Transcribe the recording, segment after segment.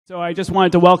So I just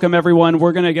wanted to welcome everyone.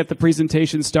 We're going to get the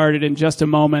presentation started in just a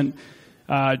moment.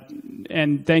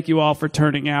 And thank you all for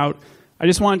turning out. I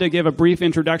just wanted to give a brief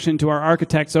introduction to our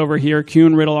architects over here,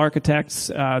 Kuhn Riddle Architects.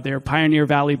 They're Pioneer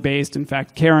Valley based. In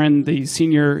fact, Karen, the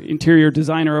senior interior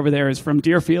designer over there, is from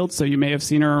Deerfield, so you may have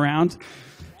seen her around.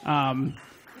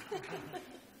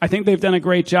 I think they've done a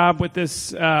great job with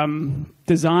this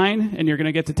design, and you're going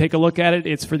to get to take a look at it.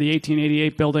 It's for the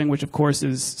 1888 building, which of course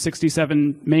is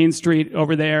 67 Main Street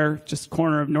over there, just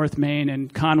corner of North Main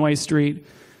and Conway Street.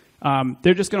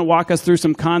 They're just going to walk us through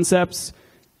some concepts.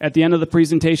 At the end of the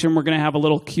presentation, we're going to have a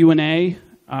little Q&A.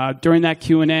 During that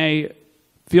Q&A,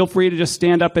 feel free to just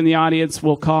stand up in the audience.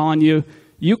 We'll call on you.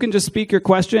 You can just speak your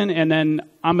question, and then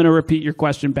I'm going to repeat your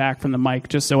question back from the mic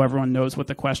just so everyone knows what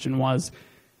the question was.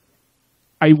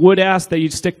 I would ask that you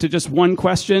stick to just one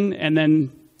question and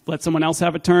then let someone else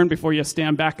have a turn before you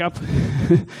stand back up,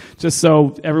 just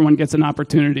so everyone gets an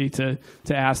opportunity to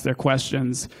ask their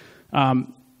questions.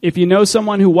 If you know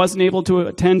someone who wasn't able to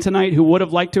attend tonight who would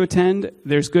have liked to attend,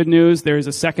 there's good news. There's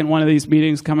a second one of these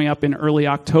meetings coming up in early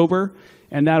October,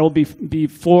 and that'll be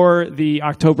before the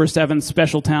October 7th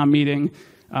special town meeting,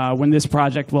 when this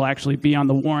project will actually be on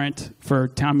the warrant for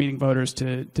town meeting voters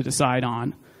to decide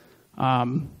on.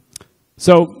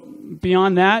 So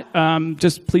beyond that,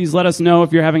 just please let us know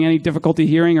if you're having any difficulty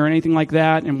hearing or anything like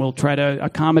that, and we'll try to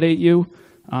accommodate you.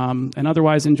 And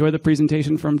otherwise, enjoy the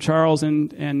presentation from Charles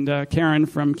and Karen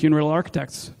from Kuhn Riddle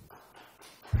Architects.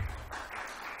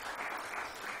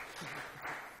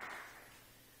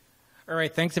 All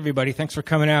right, thanks everybody. Thanks for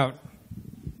coming out.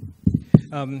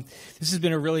 This has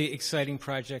been a really exciting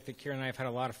project that Karen and I have had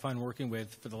a lot of fun working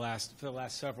with for the last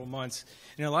several months.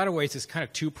 In a lot of ways, it's kind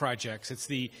of two projects.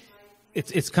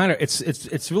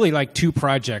 It's really like two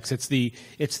projects. It's the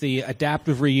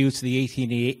adaptive reuse of the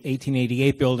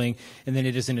 1888 building, and then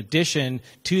it is an addition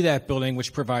to that building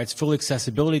which provides full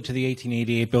accessibility to the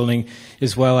 1888 building,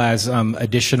 as well as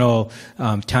additional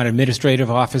town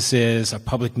administrative offices, a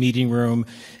public meeting room,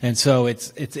 and so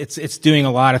it's doing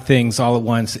a lot of things all at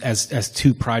once as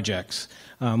two projects.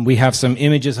 We have some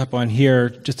images up on here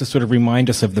just to sort of remind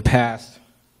us of the past.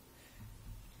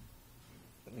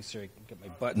 Let me see if I can get my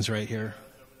buttons right here.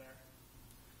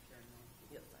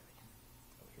 Here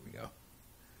we go.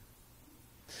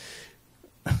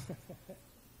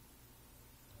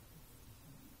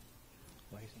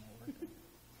 Why isn't that working?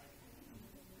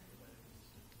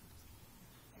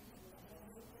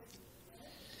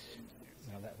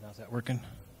 Now's that working?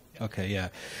 Okay, yeah.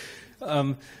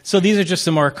 So these are just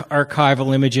some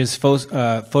archival images,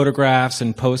 photographs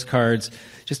and postcards,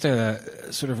 just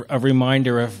a sort of a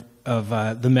reminder of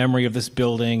the memory of this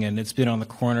building, and it's been on the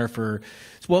corner for,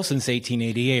 well, since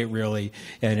 1888 really,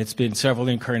 and it's been several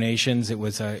incarnations. It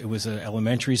was an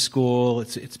elementary school.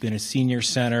 It's been a senior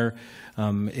center.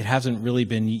 It hasn't really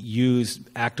been used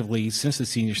actively since the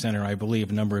senior center, I believe,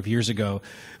 a number of years ago,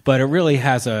 but it really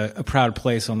has a proud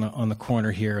place on the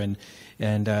corner here, and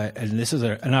this is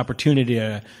an opportunity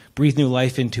to breathe new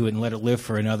life into it and let it live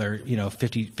for another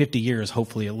 50 years,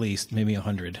 hopefully, at least, maybe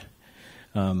 100.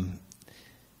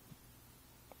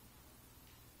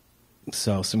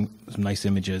 So some nice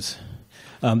images.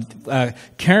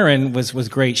 Karen was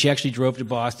great. She actually drove to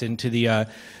Boston to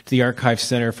the Archive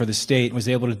Center for the State and was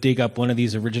able to dig up one of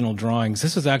these original drawings.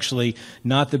 This was actually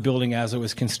not the building as it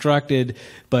was constructed,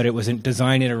 but it was a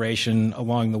design iteration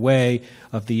along the way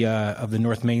of the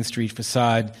North Main Street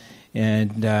facade.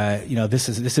 And this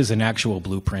is an actual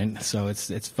blueprint, so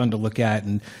it's fun to look at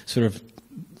and sort of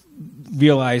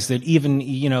realize that even,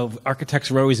 architects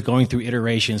are always going through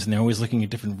iterations and they're always looking at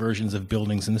different versions of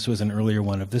buildings, and this was an earlier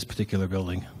one of this particular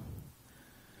building.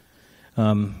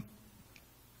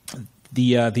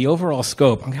 The overall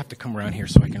scope, I'm going to have to come around here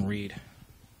so I can read.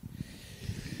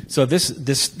 So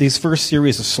these first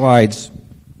series of slides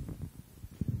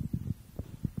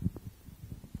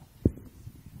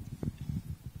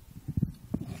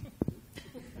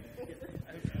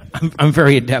I'm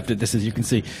very adept at this, as you can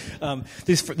see.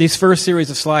 These first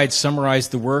series of slides summarize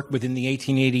the work within the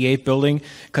 1888 building,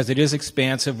 because it is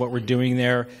expansive what we're doing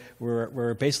there.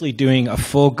 We're basically doing a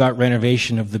full gut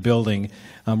renovation of the building.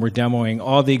 We're demoing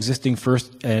all the existing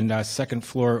first and second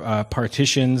floor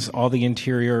partitions, all the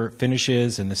interior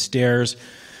finishes and the stairs.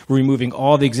 We're removing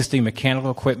all the existing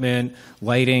mechanical equipment,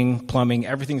 lighting, plumbing,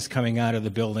 everything's coming out of the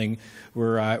building.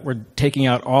 We're taking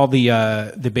out all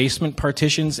the basement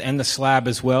partitions and the slab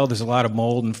as well. There's a lot of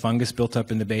mold and fungus built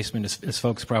up in the basement, as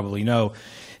folks probably know,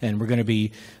 and we're going to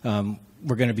be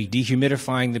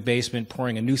dehumidifying the basement,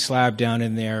 pouring a new slab down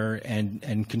in there,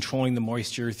 and controlling the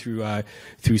moisture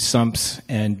through sumps.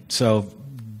 And so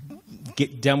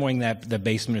demoing the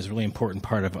basement is a really important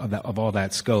part of all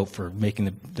that scope for making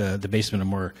the basement a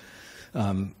more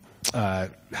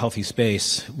healthy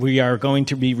space. We are going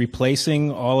to be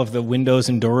replacing all of the windows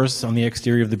and doors on the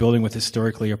exterior of the building with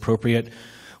historically appropriate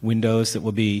windows that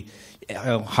will be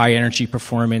high energy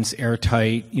performance,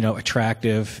 airtight,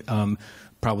 attractive,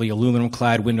 probably aluminum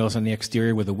clad windows on the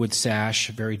exterior with a wood sash,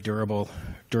 very durable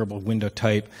window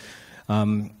type.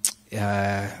 And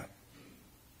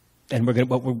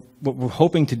what we're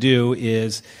hoping to do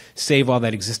is save all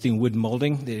that existing wood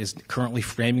molding that is currently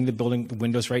framing the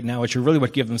windows right now, which are really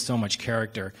what give them so much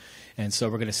character. And so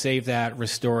we're going to save that,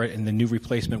 restore it, and the new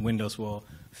replacement windows will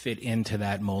fit into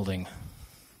that molding.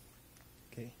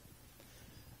 Okay.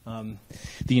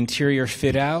 The interior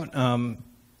fit out,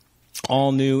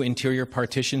 all new interior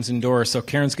partitions and doors. So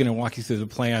Karen's going to walk you through the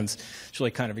plans. It's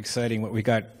really kind of exciting what we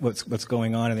got, what's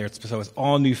going on in there. So it's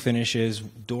all new finishes,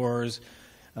 doors,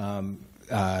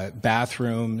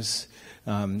 bathrooms,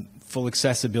 full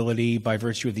accessibility by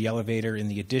virtue of the elevator in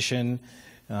the addition,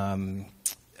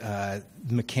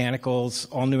 mechanicals,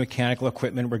 all new mechanical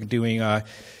equipment. We're doing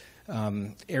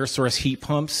air source heat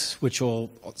pumps,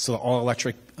 so all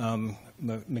electric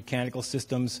mechanical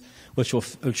systems, which will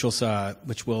serve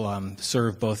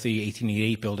both the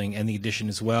 1888 building and the addition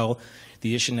as well.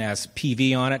 The addition has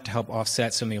PV on it to help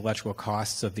offset some of the electrical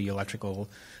costs of the electrical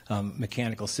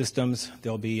mechanical systems.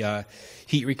 There'll be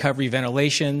heat recovery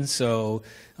ventilation, so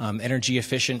energy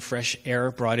efficient fresh air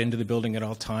brought into the building at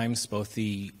all times, in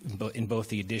both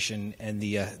the addition and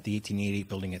the 1888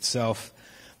 building itself.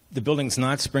 The building's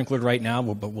not sprinklered right now,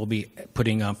 but we'll be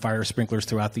putting fire sprinklers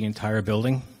throughout the entire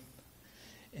building,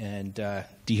 and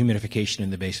dehumidification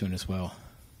in the basement as well.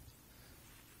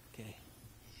 Okay.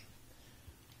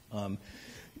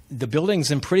 The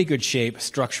building's in pretty good shape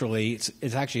structurally.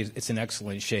 It's in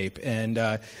excellent shape. And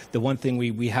the one thing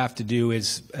we have to do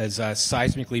is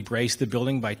seismically brace the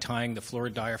building by tying the floor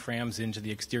diaphragms into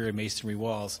the exterior masonry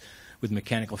walls with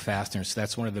mechanical fasteners. So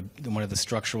that's one of the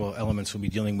structural elements we'll be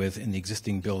dealing with in the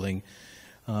existing building.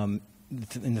 For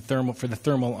the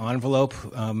thermal envelope,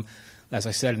 as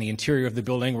I said, in the interior of the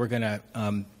building, we're going to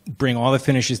bring all the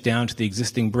finishes down to the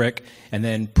existing brick and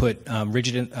then put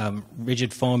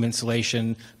rigid foam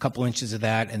insulation, a couple inches of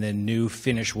that, and then new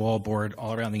finish wallboard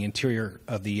all around the interior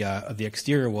of the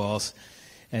exterior walls.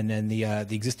 And then the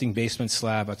existing basement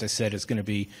slab, as I said, is going to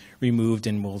be removed,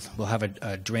 and we'll have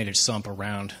a drainage sump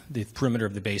around the perimeter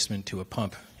of the basement to a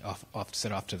pump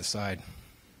set off to the side.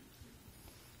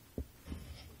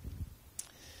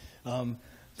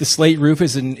 The slate roof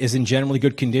is in generally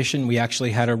good condition. We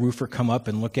actually had a roofer come up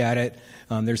and look at it.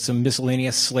 There's some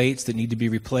miscellaneous slates that need to be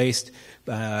replaced.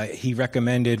 He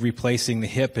recommended replacing the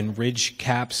hip and ridge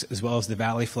caps as well as the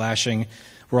valley flashing.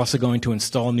 We're also going to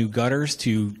install new gutters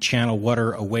to channel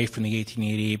water away from the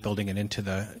 1888 building and into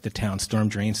the town storm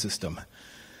drain system.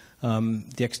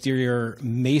 The exterior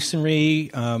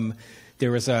masonry,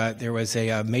 there was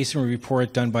a masonry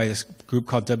report done by this group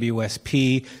called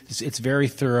WSP. It's very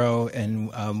thorough,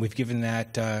 and we've given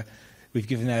that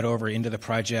over into the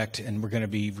project, and we're going to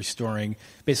be restoring,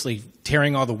 basically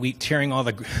tearing all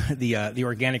the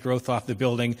organic growth off the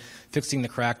building, fixing the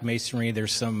cracked masonry.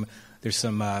 There's some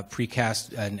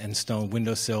precast and stone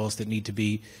windowsills that need to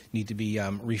be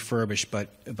refurbished,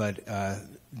 but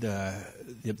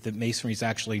the masonry is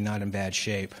actually not in bad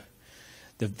shape.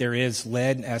 There is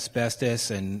lead,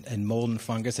 asbestos, and mold and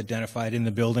fungus identified in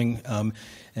the building,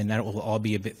 and that will all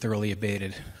be thoroughly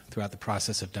abated throughout the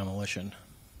process of demolition.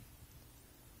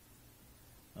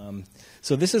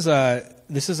 So this is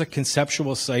a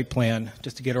conceptual site plan,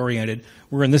 just to get oriented.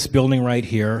 We're in this building right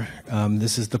here.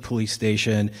 This is the police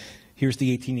station. Here's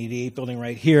the 1888 building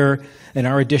right here, and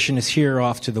our addition is here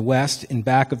off to the west, in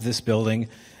back of this building,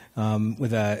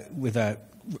 with a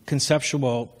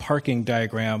conceptual parking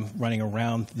diagram running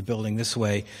around the building this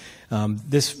way.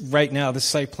 Right now, this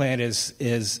site plan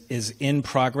is in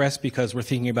progress because we're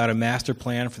thinking about a master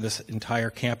plan for this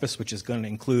entire campus, which is going to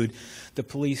include the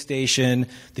police station,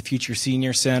 the future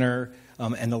senior center,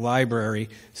 and the library.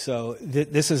 So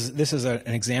this is an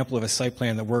example of a site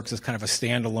plan that works as kind of a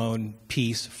standalone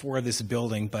piece for this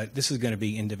building, but this is going to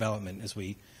be in development as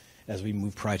we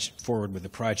move forward with the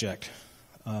project.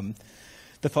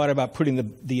 The thought about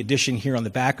putting the addition here on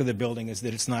the back of the building is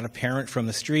that it's not apparent from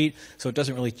the street, so it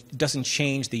doesn't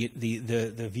change the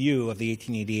view of the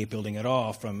 1888 building at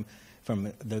all from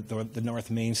the North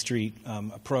Main Street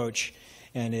approach,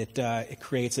 and it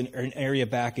creates an area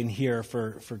back in here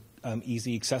for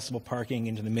easy accessible parking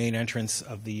into the main entrance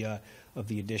of the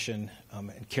addition.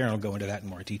 And Karen will go into that in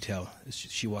more detail as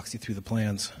she walks you through the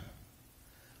plans.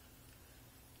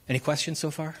 Any questions so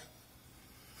far?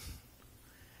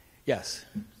 Yes.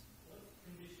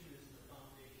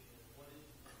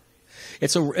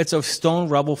 It's a stone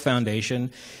rubble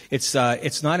foundation. It's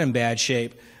not in bad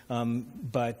shape,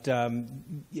 but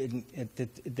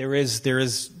there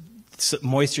is some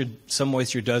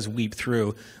moisture does weep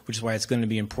through, which is why it's going to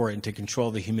be important to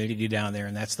control the humidity down there,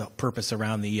 and that's the purpose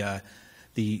around the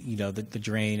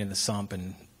drain and the sump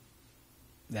and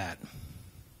that.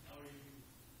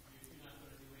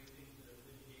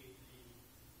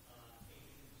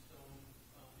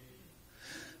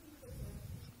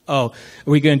 Oh, are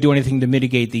we going to do anything to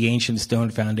mitigate the ancient stone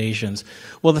foundations?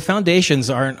 Well, the foundations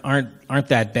aren't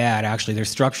that bad, actually. They're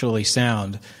structurally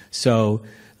sound. So,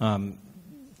 and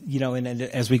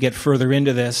as we get further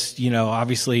into this,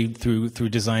 obviously through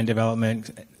design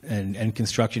development and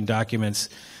construction documents,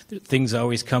 things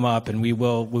always come up, and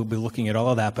we'll be looking at all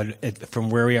of that. But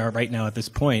from where we are right now at this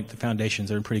point, the foundations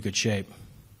are in pretty good shape.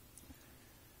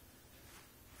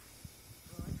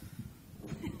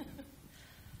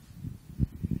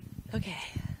 Okay,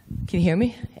 can you hear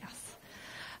me? Yes.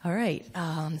 All right,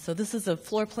 so this is a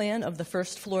floor plan of the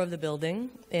first floor of the building,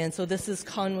 and so this is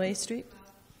Conway Street.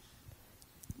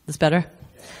 This better?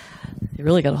 You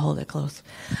really got to hold it close.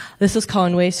 This is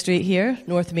Conway Street here.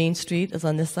 North Main Street is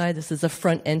on this side. This is a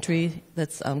front entry,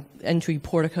 that's entry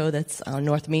portico that's on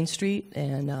North Main Street,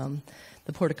 and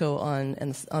the portico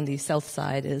on the south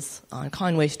side is on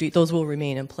Conway Street. Those will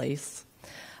remain in place.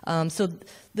 So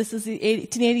this is the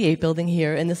 1888 building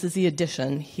here, and this is the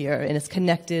addition here, and it's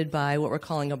connected by what we're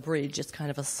calling a bridge. It's kind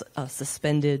of a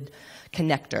suspended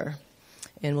connector,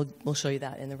 and we'll show you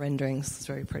that in the renderings. It's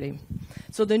very pretty.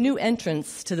 So the new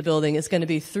entrance to the building is going to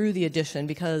be through the addition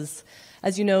because,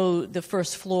 as you know, the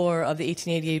first floor of the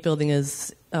 1888 building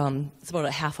is it's about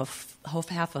half a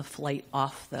flight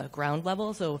off the ground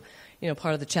level. So,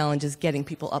 part of the challenge is getting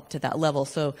people up to that level.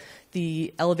 So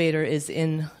the elevator is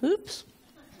in. Oops.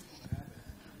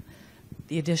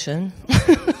 The addition.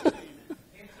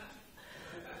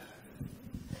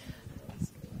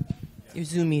 Your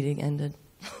Zoom meeting ended.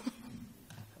 A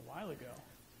while ago.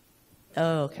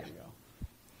 Oh, okay.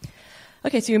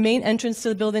 Okay, so your main entrance to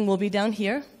the building will be down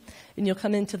here, and you'll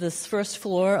come into this first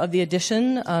floor of the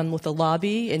addition with a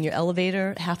lobby and your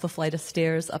elevator, half a flight of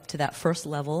stairs up to that first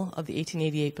level of the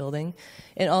 1888 building.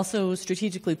 And also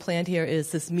strategically planned here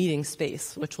is this meeting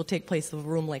space, which will take place in a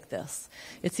room like this.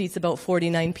 It seats about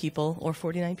 49 people, or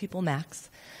 49 people max.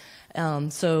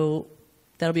 So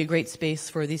that'll be a great space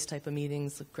for these type of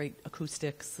meetings, with great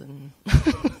acoustics and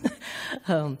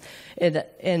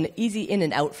and easy in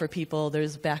and out for people.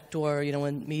 There's a back door,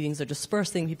 when meetings are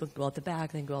dispersing, people can go out the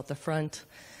back, they can go out the front.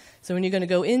 So when you're going to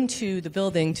go into the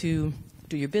building to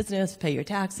do your business, pay your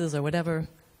taxes or whatever,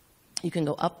 you can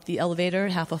go up the elevator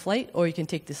half a flight, or you can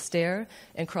take the stair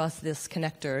and cross this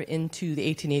connector into the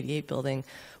 1888 building,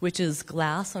 which is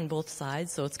glass on both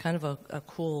sides, so it's kind of a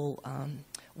cool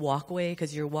walkway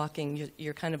because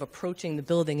you're kind of approaching the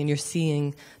building and you're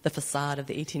seeing the facade of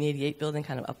the 1888 building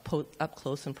kind of up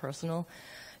close and personal.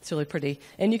 It's really pretty.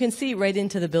 And you can see right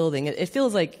into the building. It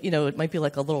feels like, it might be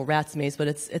like a little rat's maze, but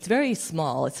it's very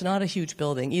small. It's not a huge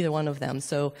building, either one of them.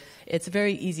 So it's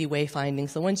very easy wayfinding.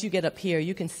 So once you get up here,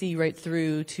 you can see right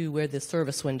through to where the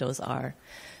service windows are.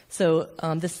 So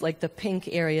the pink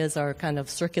areas are kind of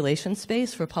circulation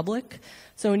space for public.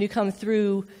 So when you come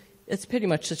through, it's pretty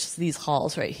much just these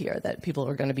halls right here that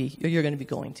you're going to be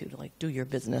going to do your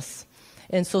business.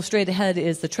 And so straight ahead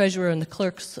is the treasurer and the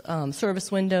clerk's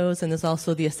service windows, and there's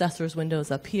also the assessor's windows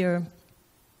up here.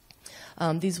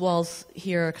 These walls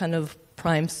here are kind of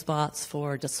prime spots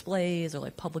for displays or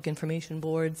like public information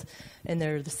boards, and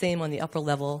they're the same on the upper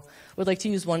level. We'd like to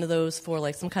use one of those for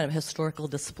like some kind of historical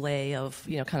display of,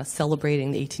 kind of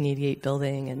celebrating the 1888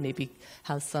 building, and maybe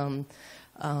have some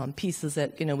pieces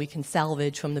that, we can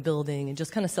salvage from the building and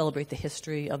just kind of celebrate the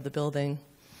history of the building.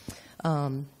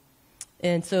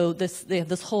 And so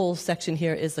this whole section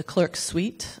here is the clerk's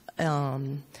suite,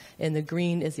 and the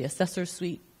green is the assessor's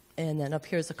suite, and then up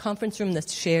here is a conference room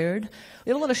that's shared.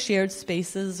 We have a lot of shared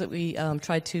spaces that we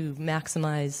try to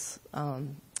maximize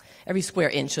every square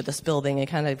inch of this building and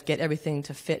kind of get everything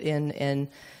to fit in, and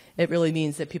it really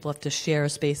means that people have to share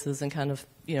spaces and kind of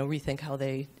rethink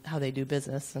how they do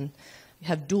business and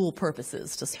have dual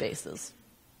purposes to spaces.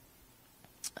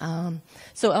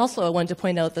 So also I wanted to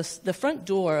point out the front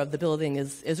door of the building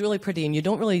is really pretty, and you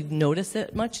don't really notice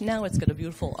it much now. It's got a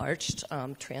beautiful arched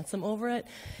transom over it,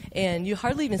 and you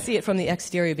hardly even see it from the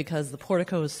exterior because the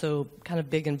portico is so kind of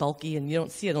big and bulky, and you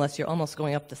don't see it unless you're almost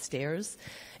going up the stairs.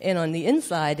 And on the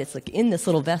inside, it's like in this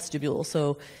little vestibule,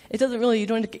 so you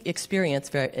don't experience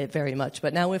it very much.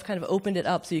 But now we've kind of opened it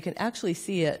up so you can actually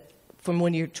see it from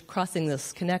when you're crossing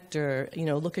this connector,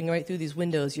 looking right through these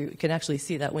windows, you can actually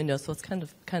see that window. So it's kind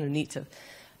of neat to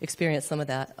experience some of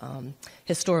that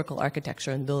historical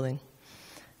architecture in the building.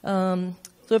 So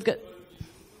we've got.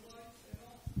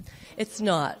 It's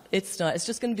not. It's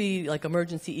just going to be like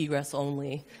emergency egress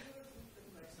only.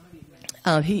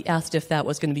 He asked if that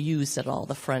was going to be used at all,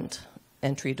 the front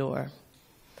entry door.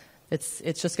 It's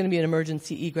just going to be an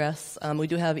emergency egress. We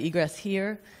do have egress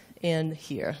here and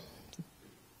here.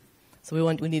 So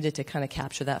we needed to kind of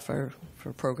capture that for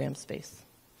program space.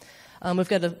 We've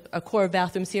got a core of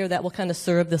bathrooms here that will kind of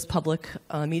serve this public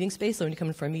meeting space. So when you come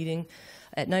in for a meeting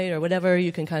at night or whatever,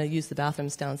 you can kind of use the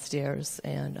bathrooms downstairs,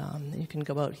 and you can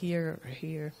go out here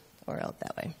or out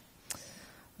that way.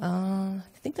 I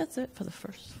think that's it for the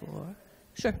first floor.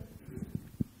 Sure.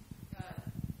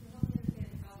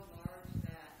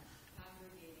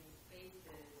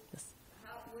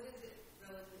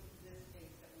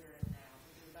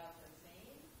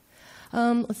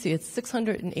 Let's see, it's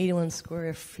 681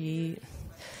 square feet.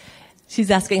 She's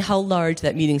asking how large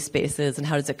that meeting space is and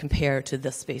how does it compare to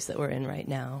this space that we're in right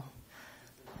now.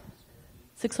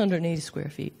 680 square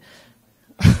feet.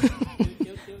 How many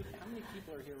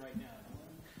people are here right now?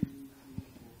 1, 2, 3,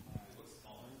 4,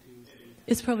 5.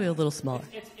 It's probably a little smaller.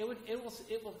 It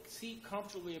will seat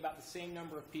comfortably about the same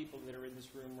number of people that are in this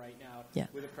room right now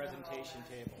with a presentation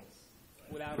table.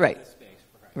 Without this space,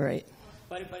 perhaps. Right.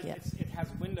 But it has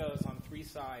windows on 3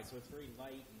 sides, so it's very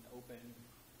light and open.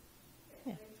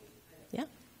 Yeah.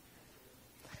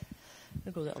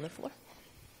 We'll go to the other floor.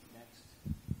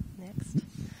 Next.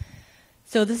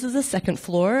 So this is the second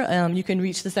floor. You can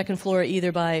reach the second floor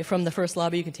either from the first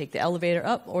lobby. You can take the elevator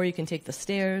up, or you can take the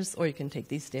stairs, or you can take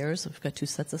these stairs. So we've got 2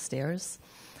 sets of stairs.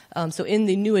 So in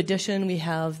the new addition, we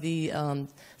have the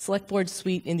select board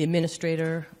suite in the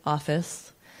administrator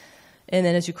office. And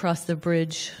then as you cross the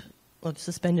bridge, or the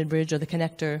suspended bridge or the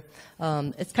connector,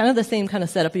 it's kind of the same kind of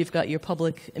setup. You've got your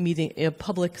public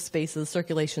public spaces,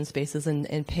 circulation spaces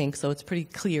in pink, so it's pretty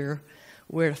clear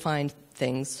where to find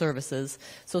things, services.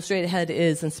 So straight ahead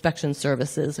is inspection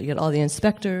services. So you got all the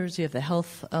inspectors, you have the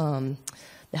health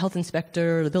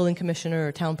inspector, the building commissioner,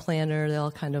 or town planner. They're all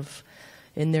kind of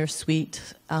in their suite.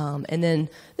 And then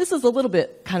this is a little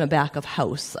bit kind of back of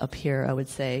house up here, I would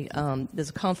say. There's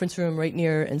a conference room right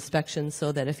near inspection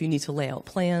so that if you need to lay out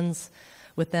plans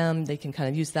with them, they can kind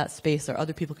of use that space, or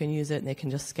other people can use it and they can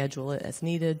just schedule it as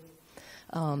needed.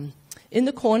 In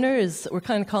the corner we're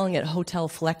kind of calling it hotel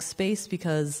flex space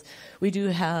because we do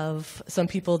have some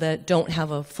people that don't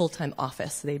have a full-time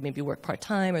office. They maybe work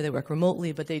part-time or they work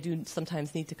remotely, but they do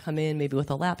sometimes need to come in maybe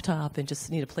with a laptop and just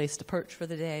need a place to perch for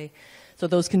the day. So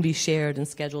those can be shared and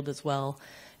scheduled as well.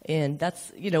 And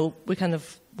that's,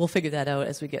 we'll figure that out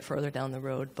as we get further down the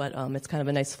road. But it's kind of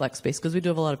a nice flex space because we do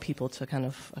have a lot of people to kind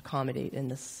of accommodate in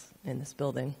this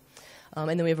building. And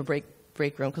then we have a break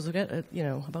room because we've got,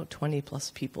 about 20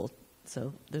 plus people.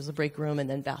 So there's a break room and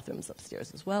then bathrooms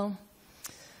upstairs as well.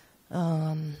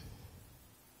 I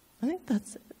think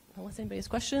that's it. Unless anybody has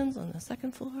questions on the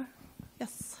second floor.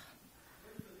 Yes.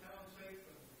 Where's the town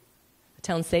safe? The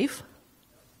town safe?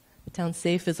 The town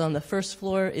safe is on the first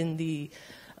floor in the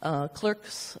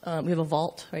clerk's. We have a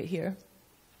vault right here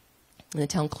in the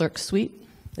town clerk's suite.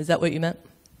 Is that what you meant?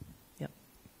 Yep.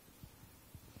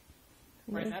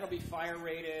 Right, and that'll be fire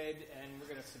rated, and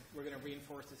we're gonna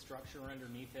reinforce the structure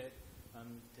underneath it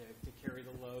to carry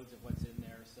the loads of what's in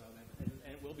there. So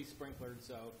and it will be sprinklered.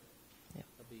 So yep.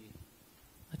 It'll be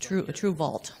a true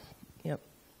vault. Yep.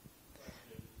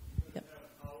 Yep.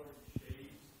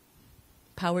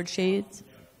 Powered shades.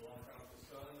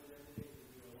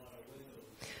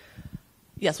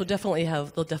 Yes, there'll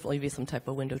definitely be some type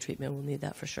of window treatment. We'll need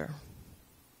that for sure.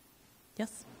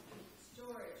 Yes?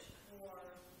 Storage for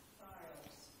files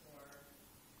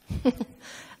or...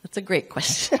 That's a great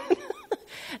question.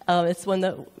 It's one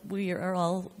that we are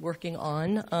all working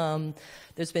on.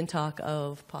 There's been talk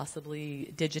of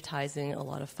possibly digitizing a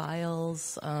lot of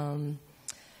files. There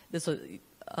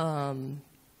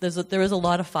is a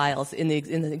lot of files in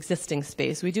the existing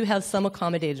space. We do have some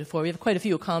accommodated for. We have quite a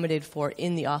few accommodated for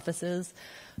in the offices,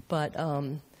 but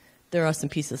there are some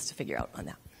pieces to figure out on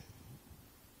that,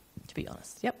 to be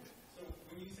honest. Yep. So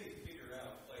when you say figure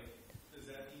out, does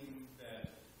that mean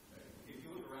that if you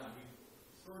look around,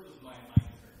 storage is my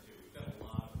concern too. We've got a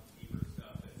lot of paper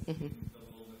stuff that's in the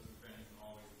little nooks and crannies and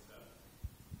hallways and stuff.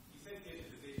 You said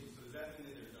digitization, so does that mean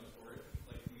that there's no storage?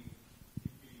 Could you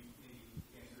maybe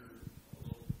answer a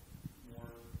little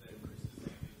more than Chris is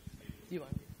saying digitization? You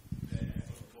want?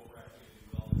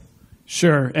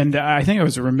 Sure, and I think I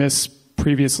was remiss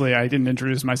previously. I didn't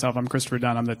introduce myself. I'm Christopher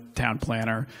Dunn. I'm the town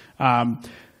planner.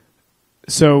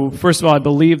 So first of all, I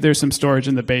believe there's some storage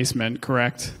in the basement,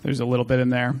 correct? There's a little bit in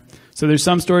there. So there's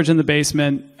some storage in the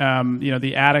basement.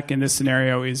 The attic in this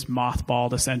scenario is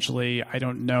mothballed, essentially. I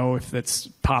don't know if it's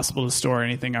possible to store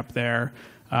anything up there.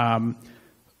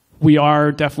 We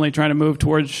are definitely trying to move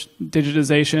towards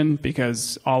digitization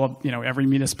because every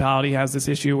municipality has this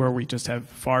issue where we just have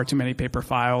far too many paper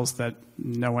files that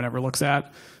no one ever looks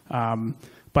at.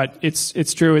 But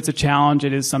it's true, it's a challenge.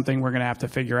 It is something we're going to have to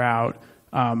figure out.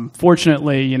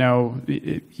 Fortunately,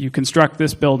 you construct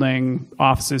this building,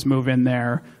 offices move in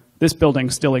there. This building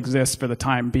still exists for the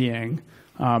time being.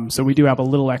 So we do have a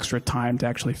little extra time to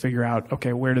actually figure out,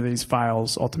 okay, where do these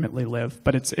files ultimately live?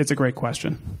 But it's a great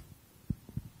question.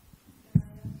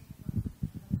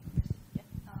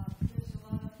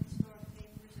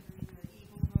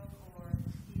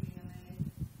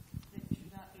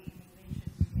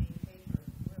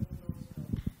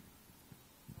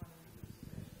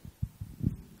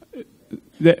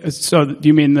 So do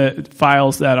you mean the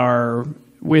files that are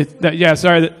with that? Yeah,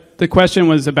 sorry. The question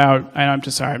was about, and I'm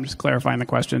just clarifying the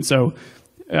question. So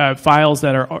files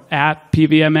that are at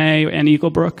PVMA and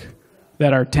Eaglebrook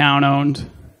that are town-owned?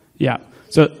 Yeah.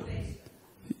 So,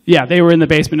 yeah, they were in the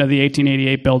basement of the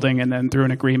 1888 building, and then through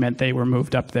an agreement, they were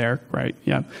moved up there, right?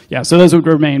 Yeah. Yeah, so those would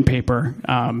remain paper.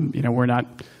 We're not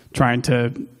trying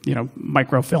to,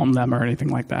 microfilm them or anything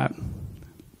like that.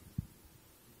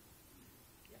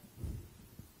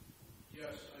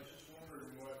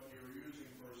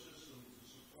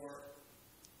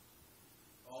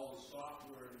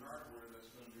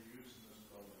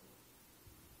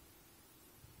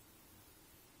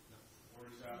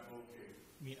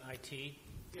 IT?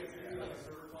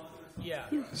 Yeah.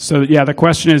 So, yeah, the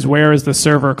question is, where is the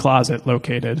server closet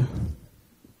located?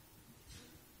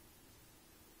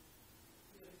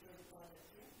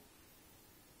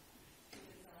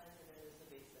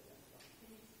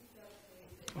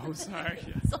 Oh, sorry.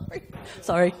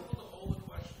 Sorry.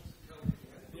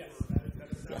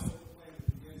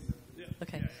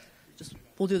 Okay.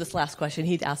 We'll do this last question.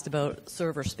 He'd asked about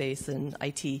server space and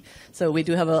IT. So we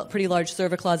do have a pretty large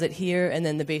server closet here, and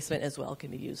then the basement as well can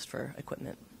be used for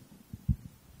equipment.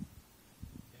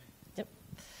 Yep.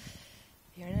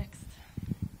 You're next.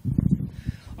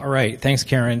 All right. Thanks,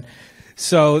 Karen.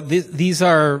 So these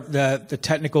are the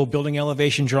technical building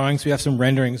elevation drawings. We have some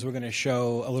renderings we're going to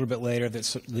show a little bit later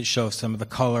that show some of the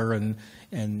color and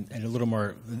a little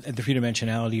more the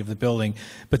three-dimensionality of the building.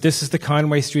 But this is the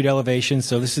Conway Street elevation.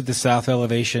 So this is the south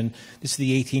elevation. This is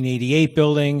the 1888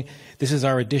 building. This is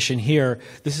our addition here.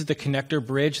 This is the connector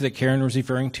bridge that Karen was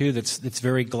referring to that's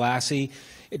very glassy.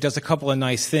 It does a couple of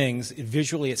nice things.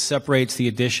 Visually, it separates the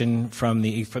addition from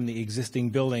the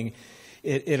existing building.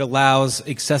 It allows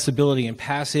accessibility and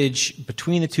passage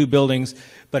between the two buildings,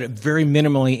 but it very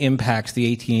minimally impacts the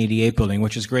 1888 building,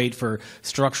 which is great for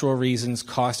structural reasons,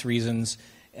 cost reasons,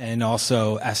 and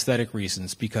also aesthetic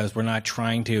reasons, because we're not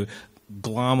trying to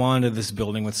glom onto this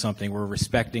building with something. We're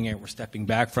respecting it, we're stepping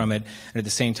back from it, and at the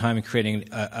same time creating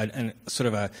a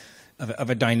sort of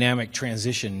a dynamic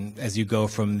transition as you go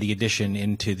from the addition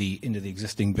into the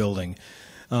existing building.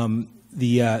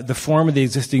 The form of the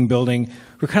existing building,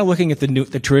 we're kind of looking at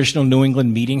the traditional New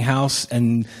England meeting house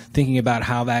and thinking about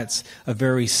how that's a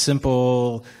very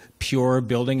simple, pure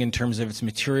building in terms of its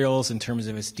materials, in terms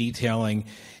of its detailing,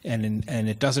 and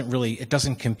it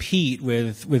doesn't compete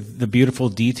with the beautiful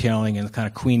detailing and the kind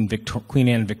of Queen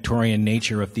Anne Victorian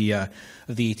nature of the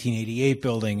 1888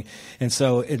 building, and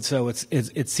so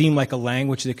it seemed like a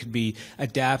language that could be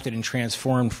adapted and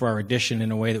transformed for our edition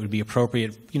in a way that would be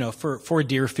appropriate, for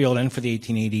Deerfield and for the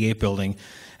 1888 building,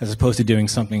 as opposed to doing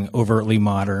something overtly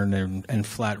modern and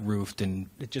flat roofed, and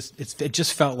it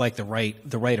just felt like the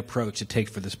right approach to take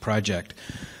for this project.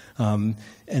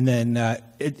 And then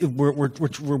we're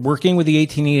working with the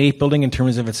 1888 building in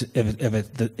terms of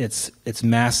its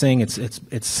massing,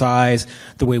 its size,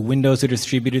 the way windows are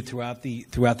distributed throughout the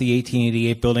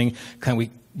 1888 building.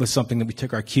 Was something that we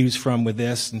took our cues from with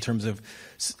this in terms of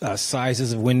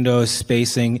sizes of windows,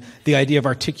 spacing, the idea of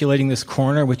articulating this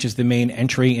corner, which is the main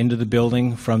entry into the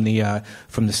building from the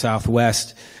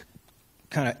southwest,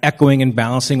 kind of echoing and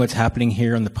balancing what's happening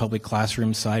here on the public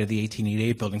classroom side of the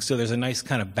 1888 building. So there's a nice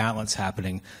kind of balance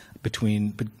happening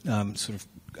between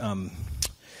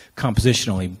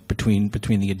compositionally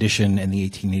between the addition and the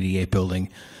 1888 building.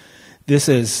 This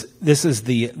is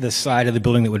the side of the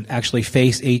building that would actually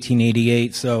face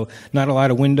 1888. So not a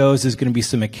lot of windows. There's going to be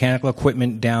some mechanical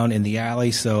equipment down in the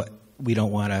alley. So we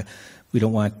don't want a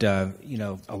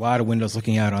lot of windows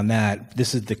looking out on that.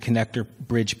 This is the connector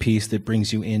bridge piece that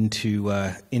brings you into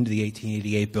the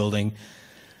 1888 building.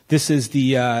 This is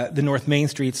the North Main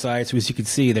Street side, so as you can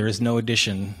see, there is no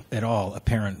addition at all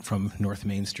apparent from North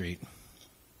Main Street.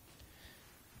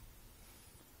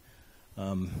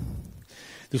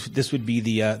 This would be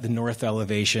the north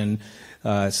elevation.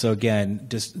 So again,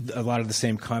 just a lot of the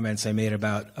same comments I made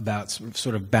about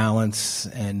sort of balance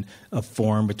and of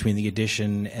form between the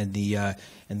addition and the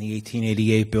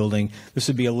 1888 building. This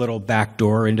would be a little back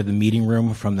door into the meeting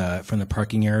room from the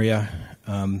parking area.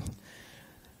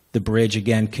 The bridge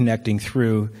again connecting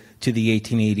through to the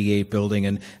 1888 building,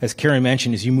 and as Karen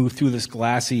mentioned, as you move through this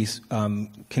glassy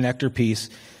connector piece,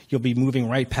 you'll be moving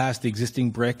right past the existing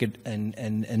brick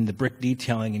and the brick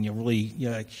detailing, and you'll really,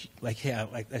 like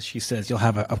as she says, you'll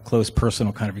have a up close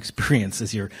personal kind of experience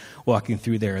as you're walking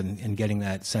through there and getting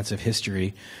that sense of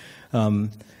history.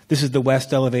 This is the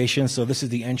west elevation, so this is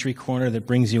the entry corner that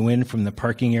brings you in from the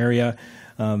parking area.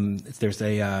 There's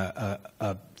a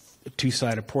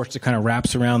two-sided porch that kind of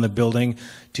wraps around the building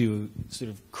to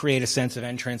sort of create a sense of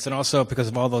entrance, and also because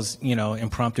of all those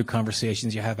impromptu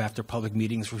conversations you have after public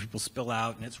meetings where people spill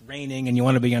out and it's raining and you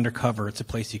want to be undercover. It's a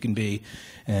place you can be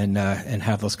and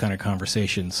have those kind of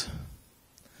conversations.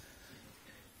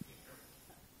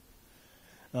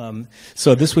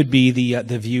 So this would be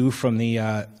the view from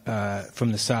the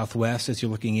southwest as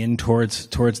you're looking in towards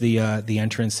the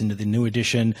entrance into the new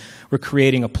addition. We're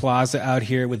creating a plaza out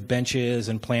here with benches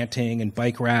and planting and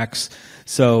bike racks.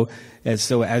 So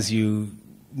as you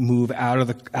move out of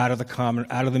the common,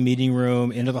 out of the meeting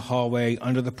room, into the hallway,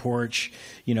 under the porch,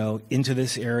 into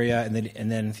this area, and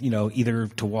then either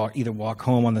walk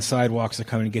home on the sidewalks or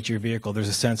come and get your vehicle. There's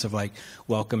a sense of like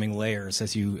welcoming layers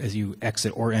as you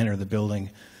exit or enter the building.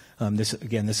 This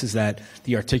is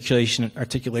the articulation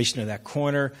of that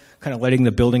corner, kind of letting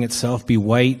the building itself be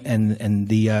white, and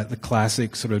the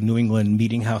classic sort of New England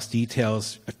meeting house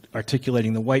details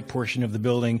articulating the white portion of the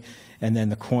building, and then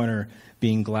the corner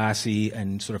being glassy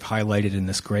and sort of highlighted in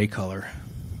this gray color.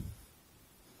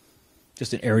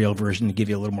 Just an aerial version to give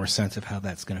you a little more sense of how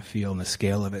that's going to feel and the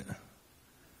scale of it.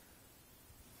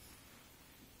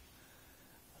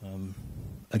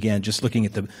 Again, just looking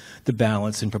at the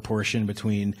balance and proportion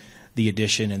between the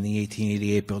addition and the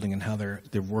 1888 building and how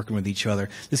they're working with each other.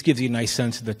 This gives you a nice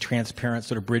sense of the transparent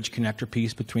sort of bridge connector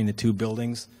piece between the two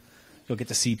buildings. You'll get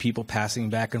to see people passing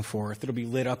back and forth. It'll be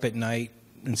lit up at night,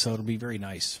 and so it'll be very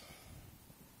nice.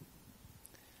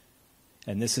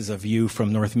 And this is a view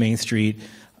from North Main Street,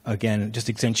 again, just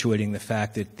accentuating the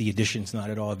fact that the addition's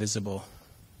not at all visible.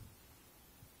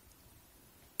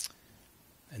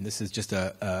 And this is just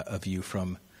a view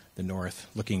from the north,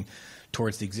 looking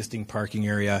towards the existing parking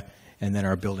area, and then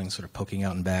our building sort of poking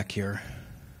out and back here.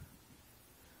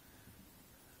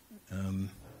 Do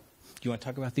you want to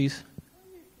talk about these?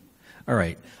 All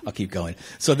right, I'll keep going.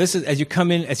 So this is as you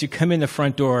come in the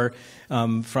front door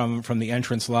from the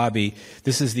entrance lobby.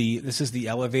 This is the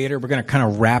elevator. We're going to kind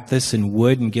of wrap this in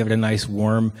wood and give it a nice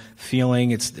warm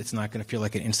feeling. It's not going to feel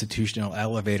like an institutional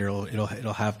elevator. It'll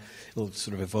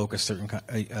sort of evoke a certain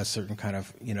kind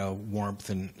of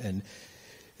warmth and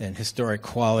historic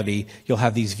quality. You'll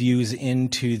have these views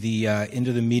into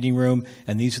the meeting room,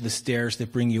 and these are the stairs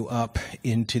that bring you up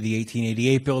into the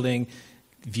 1888 building.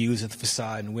 Views of the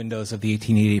facade and windows of the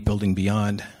 1888 building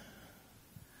beyond.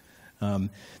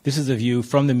 This is a view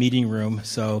from the meeting room,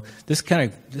 so this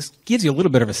gives you a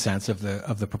little bit of a sense of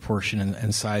the proportion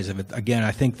and size of it. Again,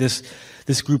 I think this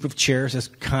group of chairs is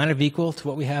kind of equal to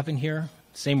what we have in here.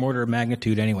 Same order of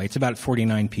magnitude anyway. It's about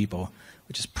 49 people,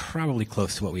 which is probably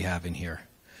close to what we have in here.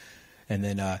 And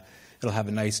then it'll have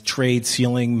a nice trade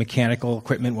ceiling. Mechanical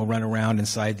equipment will run around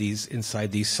inside these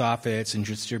soffits and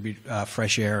distribute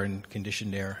fresh air and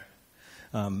conditioned air.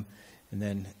 And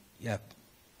then,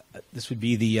 this would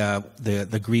be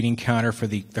the greeting counter for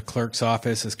the clerk's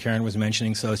office, as Karen was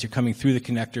mentioning. So as you're coming through the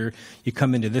connector, you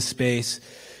come into this space.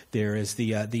 There is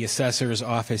the assessor's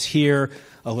office here,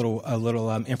 a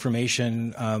little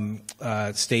information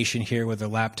station here with a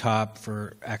laptop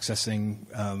for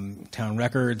accessing town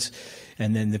records,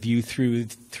 and then the view through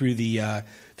the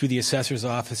assessor's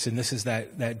office. And this is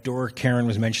that door Karen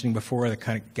was mentioning before that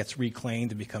kind of gets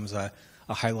reclaimed and becomes a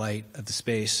highlight of the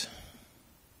space.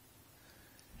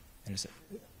 And is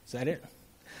that it?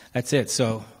 That's it.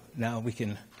 So now we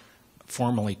can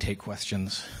formally take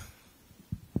questions.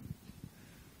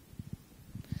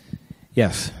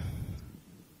 Yes.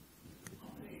 How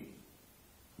many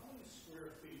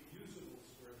square feet, usable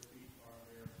square feet, are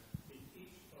there in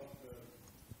each of the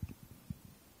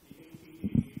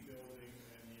 1888 building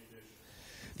and the addition?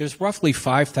 There's roughly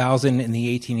 5,000 in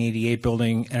the 1888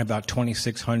 building and about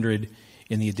 2,600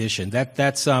 in the addition.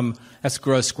 That's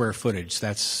gross square footage.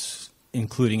 That's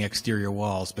including exterior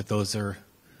walls, but those are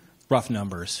Rough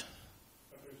numbers.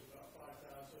 But there's about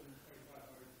 5,000, 2,500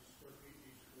 square feet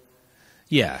each floor.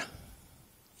 Yeah.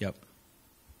 Yep.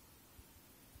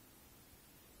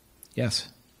 Yes.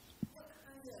 What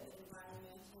kind of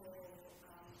environmental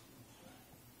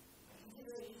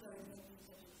considerations are we making,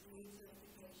 such as LEED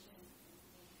certification?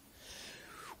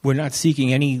 We're not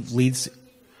seeking any leads.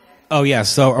 Oh, yeah.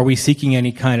 So are we seeking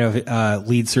any kind of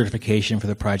LEED certification for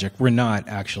the project? We're not,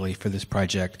 actually, for this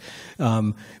project.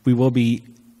 We will be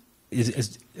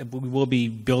we will be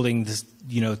building this,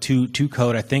 to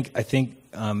code. I think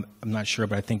I'm not sure,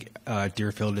 but I think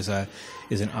Deerfield is an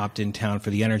opt-in town for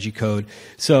the energy code.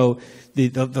 So the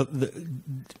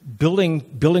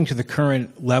building to the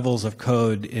current levels of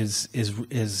code is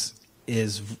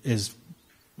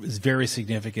very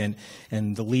significant,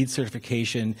 and the LEED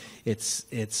certification,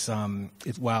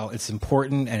 while it's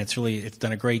important and it's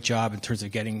done a great job in terms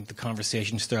of getting the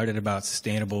conversation started about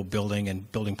sustainable building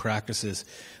and building practices.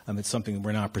 It's something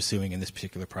we're not pursuing in this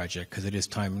particular project because it is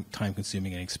time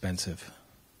consuming and expensive.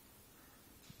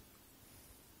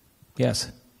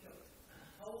 Yes.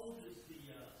 How old is the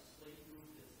slate roof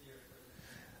that's there?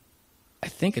 I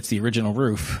think it's the original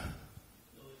roof.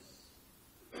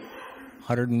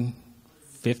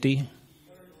 150.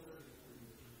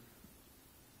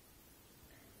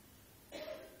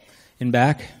 In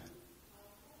back.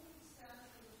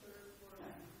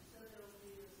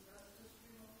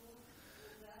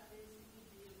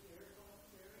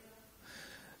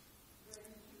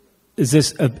 Is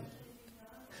this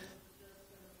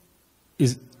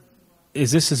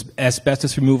is this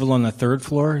asbestos removal on the third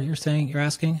floor? You're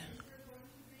asking?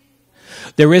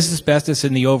 There is asbestos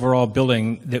in the overall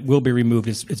building that will be removed.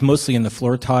 It's mostly in the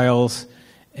floor tiles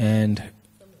and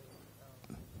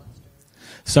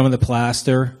some of the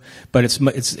plaster, but it's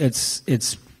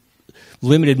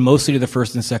limited mostly to the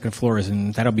first and second floors,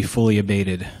 and that'll be fully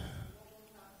abated.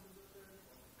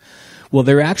 Well,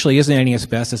 there actually isn't any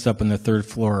asbestos up on the third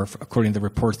floor, according to the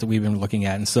reports that we've been looking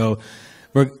at, and so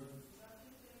there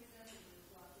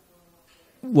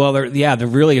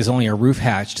really is only a roof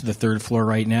hatch to the third floor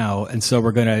right now, and so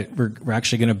we're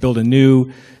actually gonna build a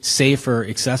new, safer,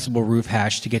 accessible roof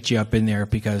hatch to get you up in there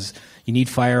because you need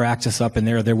fire access up in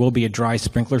there. There will be a dry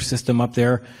sprinkler system up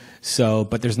there,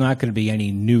 but there's not going to be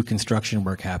any new construction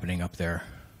work happening up there,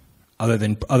 other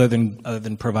than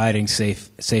providing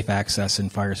safe access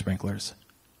and fire sprinklers.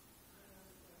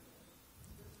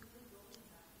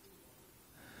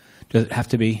 Does it have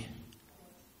to be?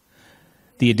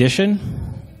 The addition?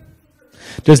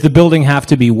 Does the building have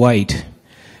to be white?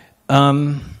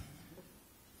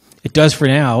 It does for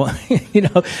now.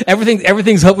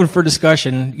 Everything's open for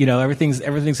discussion.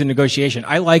 Everything's in negotiation.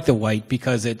 I like the white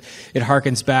because it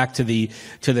harkens back to the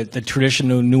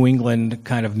traditional New England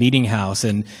kind of meeting house,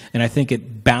 and I think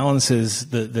it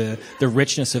balances the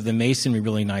richness of the masonry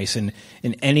really nice. And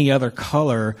any other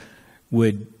color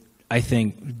would, I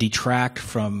think, detract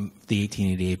from the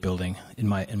 1888 building, in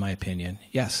my opinion.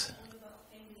 Yes.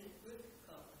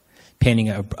 Painting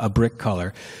a brick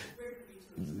color.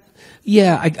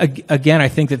 Yeah, I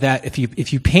think that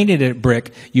if you painted it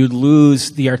brick, you'd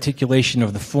lose the articulation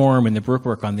of the form and the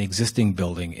brickwork on the existing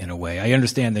building in a way. I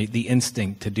understand the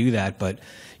instinct to do that, but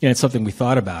it's something we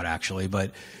thought about actually.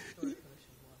 But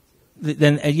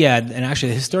then, and actually,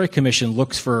 the Historic Commission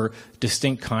looks for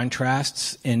distinct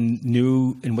contrasts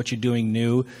in what you're doing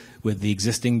new with the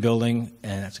existing building,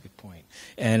 and that's a good point.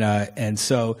 And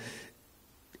so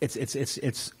it's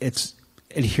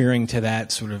adhering to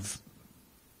that sort of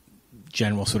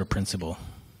general sort of principle.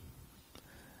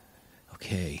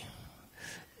 Okay.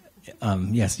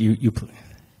 Yes, you. Just related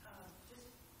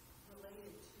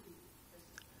to this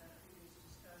previous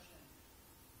discussion,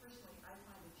 personally, I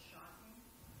find it shocking.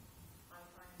 I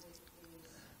find it is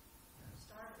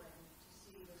startling to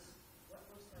see this, what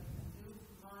looks like a new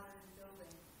modern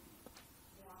building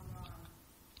going on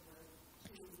to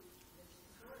this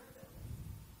historic building.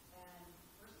 And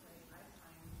personally, I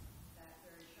find that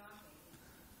very shocking.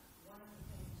 One of the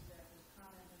things that was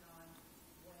commented on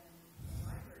when the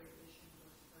library addition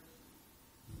was first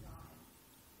designed,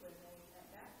 when they at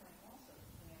that point also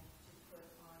planned to put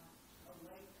on a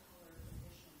light colored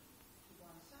addition to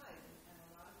one side, and a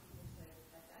lot of people said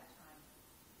at that time,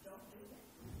 don't do that.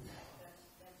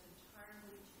 That's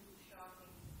entirely too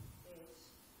shocking. It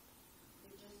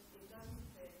doesn't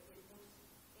fit. It looks,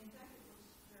 in fact, it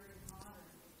looks very modern.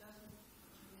 It doesn't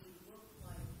to me look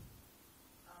like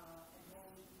an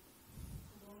old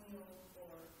colonial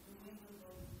or New England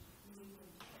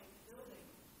type building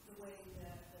the way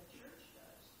that the church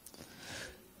does.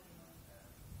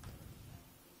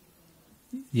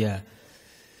 Yeah.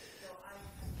 So I'm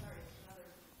sorry, it's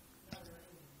another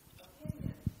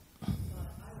opinion,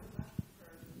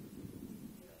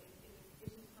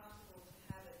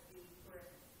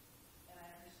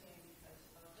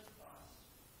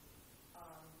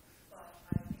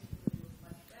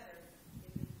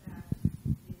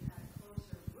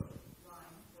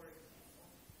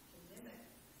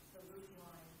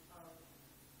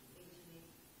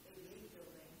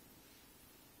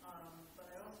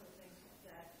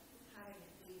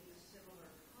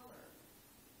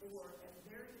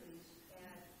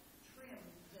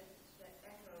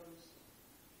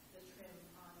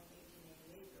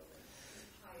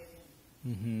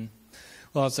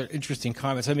 Well, it's an interesting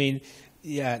comments. I mean,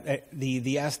 yeah,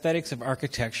 the aesthetics of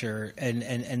architecture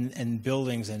and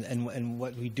buildings and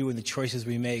what we do and the choices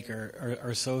we make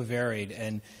are so varied,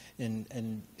 and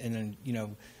you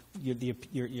know,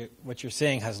 what you're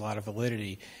saying has a lot of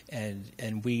validity, and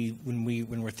when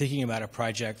we're thinking about a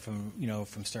project from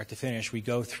start to finish, we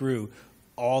go through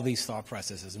all these thought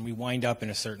processes, and we wind up in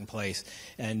a certain place.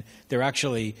 And they're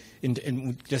actually,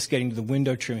 in just getting to the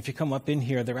window trim, if you come up in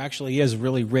here, there actually is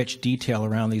really rich detail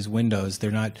around these windows.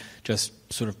 They're not just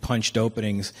sort of punched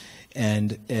openings.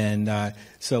 And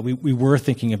so we were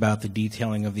thinking about the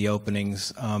detailing of the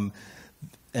openings.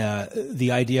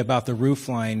 The idea about the roof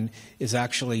line is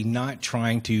actually not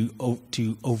trying to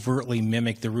overtly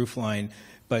mimic the roof line,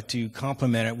 but to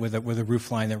complement it with a roof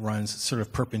line that runs sort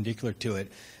of perpendicular to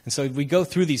it. And so we go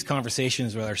through these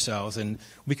conversations with ourselves, and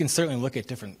we can certainly look at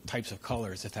different types of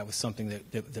colors if that was something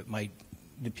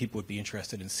that people would be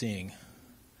interested in seeing.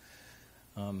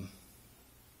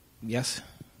 Yes?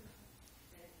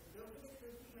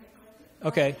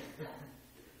 Okay.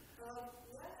 One of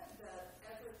the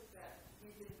efforts that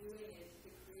we've been doing is to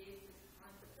create this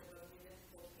concept of a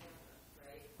municipal campus,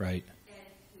 right? Right. And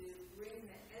to bring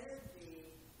the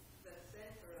energy, the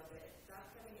center of it, stop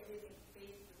having everything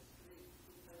face the street,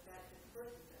 because that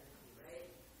disperses energy,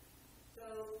 right?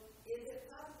 So is it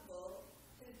possible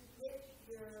to switch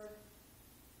your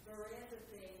veranda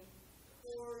thing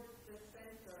toward the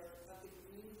center of the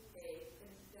green space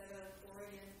instead of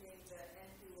orienting the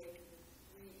entryway to the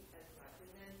street as much?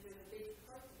 And then there's a big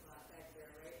parking lot back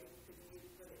there, right, which could be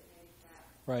used for the handicap.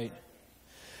 Right.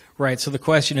 Right. So the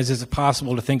question is it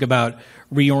possible to think about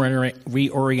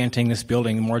reorienting this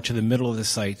building more to the middle of the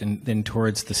site than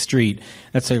towards the street?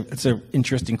 That's an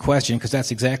interesting question, because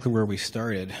that's exactly where we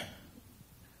started.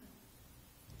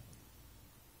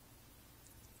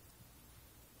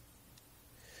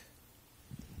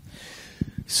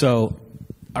 So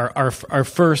our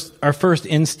first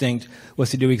instinct was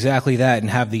to do exactly that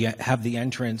and have the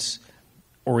entrance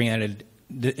oriented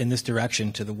in this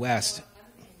direction to the west.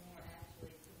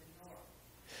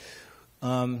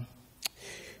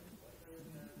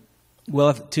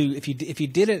 Well, if you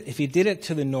did it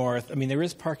to the north, I mean, there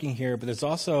is parking here, but there's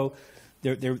also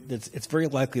it's very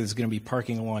likely there's going to be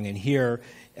parking along in here,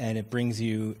 and it brings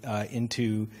you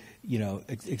into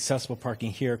accessible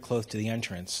parking here close to the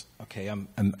entrance. Okay, I'm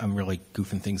really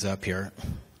goofing things up here.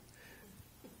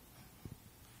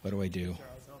 What do I do?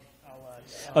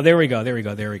 Oh, there we go.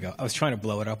 I was trying to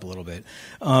blow it up a little bit,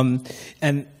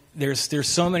 and there's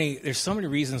so many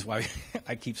reasons why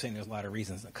I keep saying there's a lot of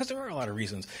reasons, because there are a lot of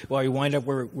reasons why we wind up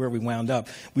where we wound up.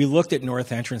 We looked at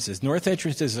north entrances. North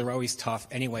entrances are always tough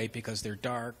anyway because they're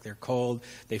dark, they're cold,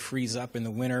 they freeze up in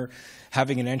the winter.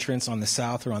 Having an entrance on the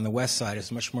south or on the west side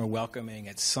is much more welcoming.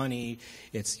 It's sunny.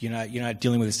 You're not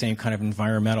dealing with the same kind of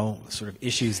environmental sort of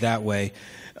issues that way.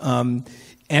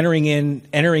 Entering in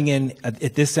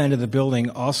at this end of the building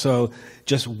also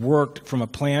just worked from a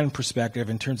plan perspective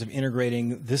in terms of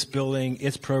integrating this building,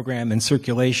 its program, and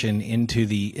circulation into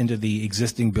the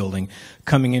existing building.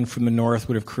 Coming in from the north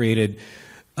would have created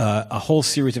a whole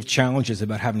series of challenges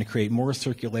about having to create more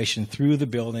circulation through the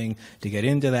building to get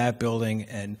into that building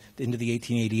and into the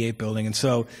 1888 building. And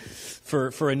so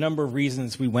for a number of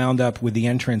reasons, we wound up with the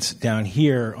entrance down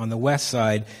here on the west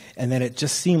side, and then it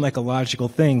just seemed like a logical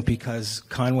thing because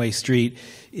Conway Street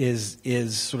is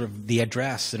sort of the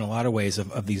address in a lot of ways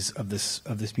of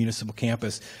this municipal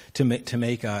campus to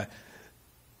make a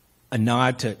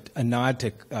nod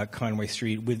to Conway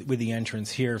Street with the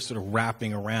entrance here sort of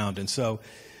wrapping around. And so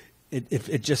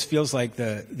it just feels like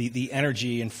the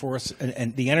energy and force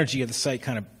and the energy of the site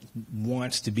kind of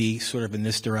wants to be sort of in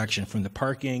this direction, from the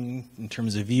parking, in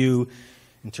terms of view,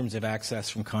 in terms of access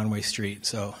from Conway Street.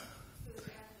 So it's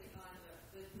actually on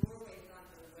the doorway is on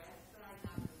the west side,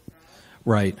 not the south.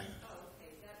 Right. Oh,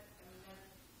 okay.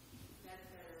 That's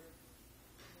better,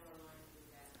 more aligned with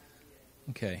that idea.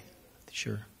 Okay.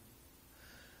 Sure.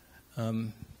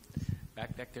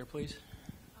 Back there, please.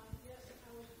 Yes, the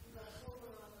solar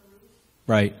on the roof.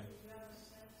 Right. Do you have a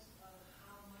sense of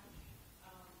how much,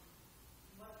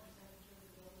 what percentage of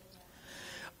the building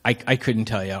that? I couldn't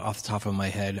tell you off the top of my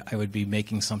head. I would be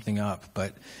making something up,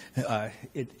 but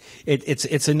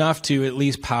it's enough to at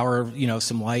least power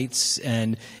some lights,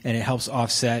 and it helps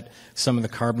offset some of the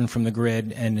carbon from the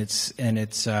grid, and it's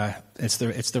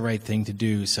the right thing to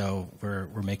do. So we're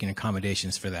making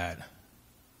accommodations for that.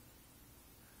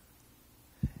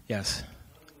 Yes.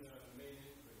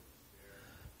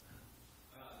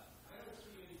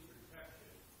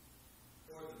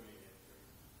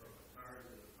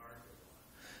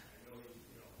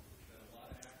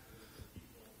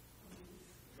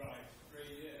 Drive straight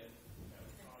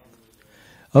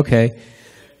Okay.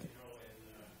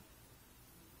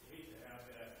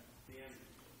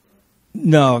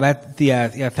 No,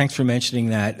 yeah. Thanks for mentioning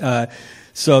that.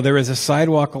 So there is a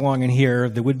sidewalk along in here.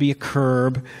 There would be a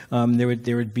curb. There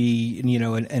would be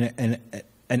an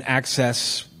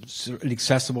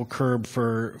accessible curb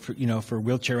for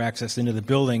wheelchair access into the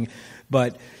building.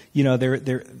 But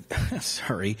there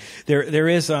sorry, there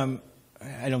is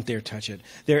I don't dare touch it.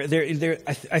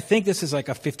 I think this is like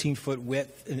a 15-foot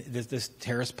width. This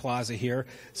terrace plaza here,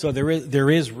 so there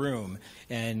is room,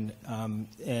 and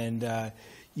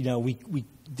we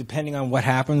depending on what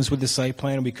happens with the site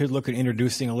plan, we could look at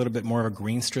introducing a little bit more of a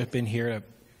green strip in here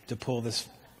to pull this.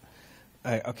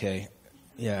 Okay,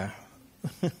 yeah,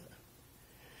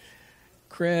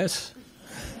 Chris.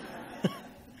 I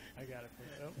got it.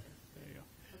 Oh, there you go.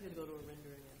 I'm going to go to a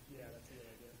rendering. Yeah, that's a good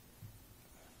idea.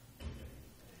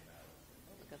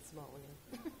 Got a small one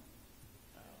in.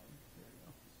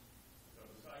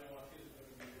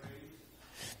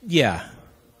 Yeah.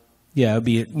 Yeah, it would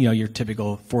be your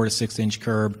typical 4 to 6 inch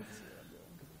curb.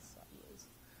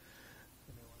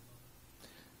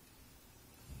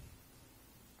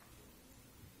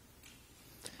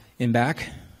 In back.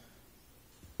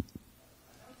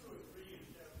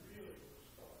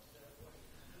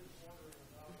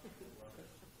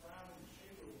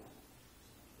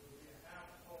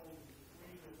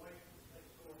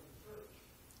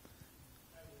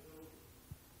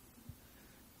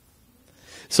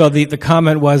 So the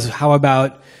comment was, how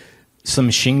about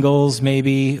some shingles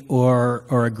maybe,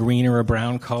 or a green or a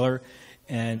brown color,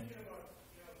 and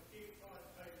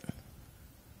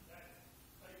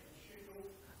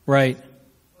right.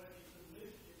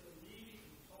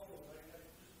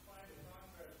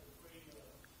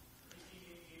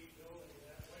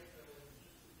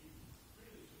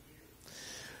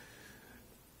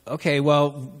 Okay,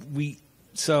 well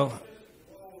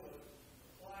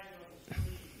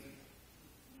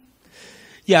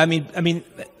yeah, I mean,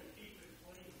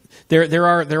 there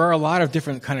are a lot of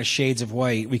different kind of shades of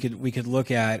white we could look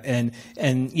at, and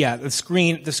yeah, the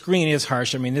screen is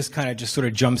harsh. I mean, this kind of just sort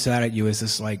of jumps out at you as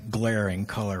this like glaring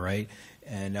color, right?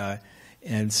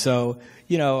 And so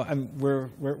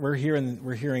we're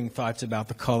hearing thoughts about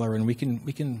the color, and we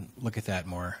can look at that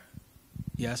more.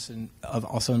 Yes, and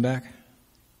also in back.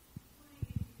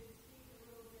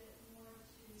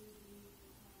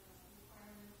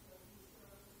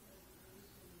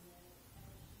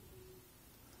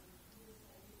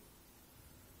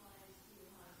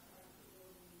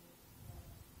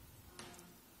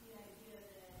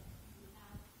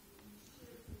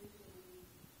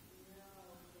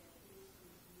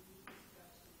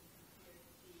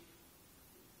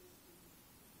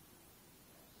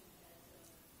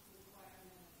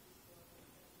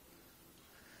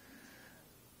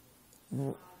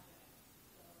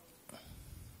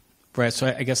 Right. So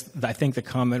I think the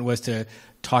comment was to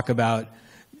talk about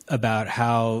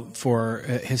how for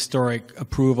historic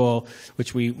approval,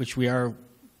 which we are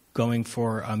going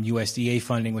for USDA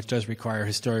funding, which does require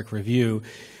historic review.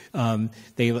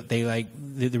 They like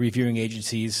the reviewing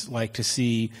agencies like to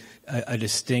see a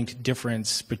distinct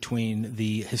difference between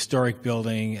the historic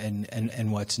building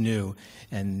and what's new,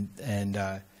 and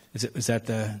is that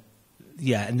the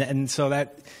yeah, and so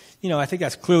that. I think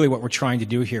that's clearly what we're trying to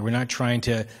do here. We're not trying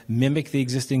to mimic the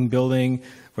existing building.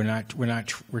 We're not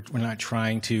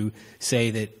trying to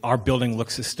say that our building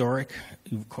looks historic.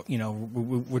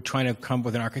 We're trying to come up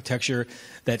with an architecture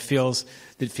that feels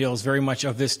very much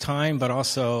of this time, but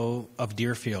also of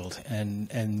Deerfield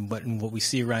and what we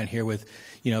see around here with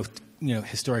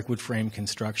historic wood frame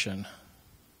construction.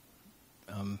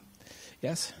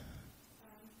 Yes.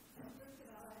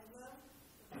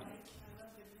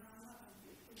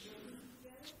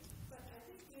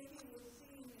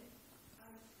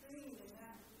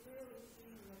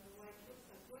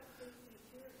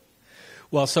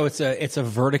 Well, so it's a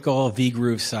vertical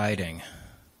V-groove siding,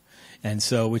 and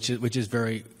so which is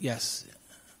very yes.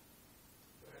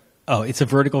 Oh, it's a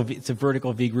vertical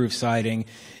V-groove siding,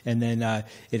 and then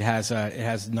it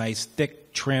has nice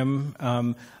thick trim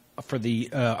for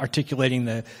the articulating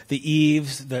the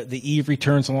eaves. The eave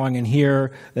returns along in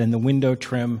here, then the window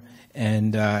trim,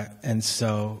 and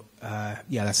so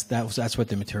that's what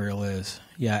the material is.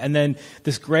 Yeah, and then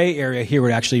this gray area here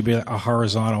would actually be a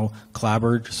horizontal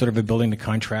clapboard, sort of a building to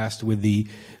contrast with the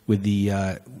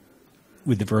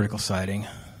vertical siding.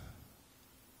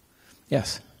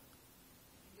 Yes.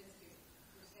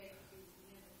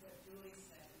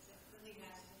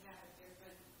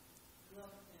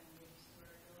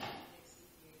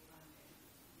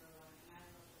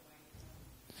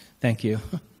 Thank you.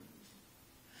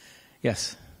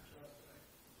 Yes.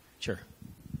 Sure.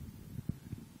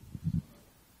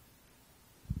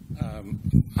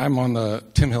 I'm on the,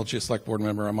 Tim Hilchey, Select Board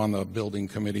member, I'm on the building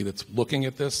committee that's looking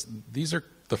at this. These are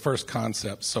the first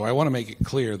concepts, so I want to make it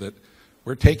clear that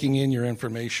we're taking in your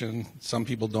information. Some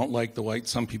people don't like the white,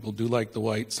 some people do like the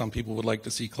white, some people would like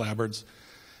to see clapboards.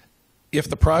 If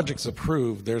the project's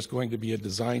approved, there's going to be a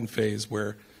design phase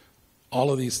where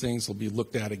all of these things will be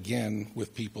looked at again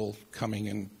with people coming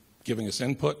and giving us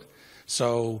input.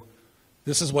 So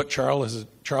this is what Charles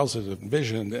has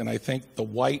envisioned, and I think the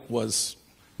white was,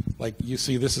 like you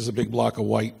see, this is a big block of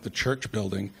white, the church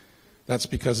building. That's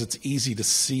because it's easy to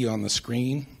see on the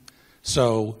screen.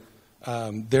 So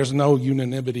there's no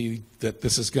unanimity that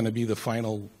this is going to be the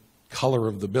final color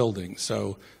of the building.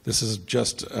 So this is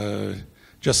just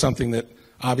something that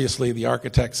obviously the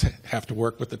architects have to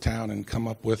work with the town and come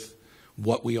up with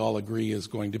what we all agree is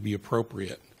going to be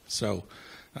appropriate. So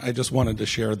I just wanted to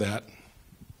share that.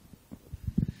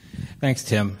 Thanks,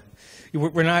 Tim.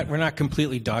 We're not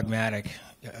completely dogmatic,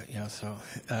 so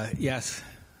yes.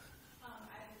 I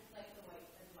like the white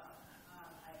as well.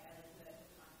 I like the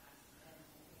contrast, and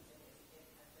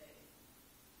I think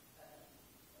that it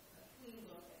has a clean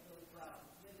look that goes well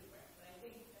with the brick. But I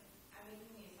think I'm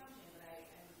making the assumption, but I'm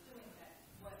assuming that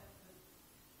what the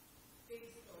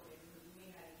big scope is, and we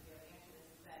may not even be able to answer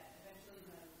this, is that eventually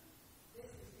when this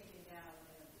is taken down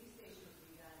and the police station is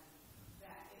redone,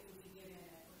 that it would be given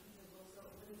a cohesive look, so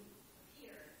it wouldn't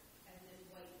appear as this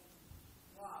white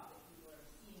blob that people are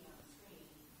seeing on the screen,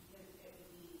 because it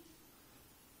would be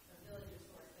a village of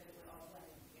sorts that it would all blend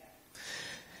in together.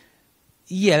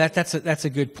 Yeah, that's a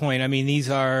good point. I mean, these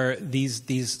are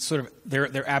these sort of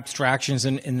they're abstractions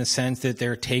in the sense that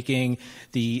they're taking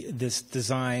this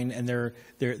design and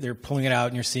they're pulling it out,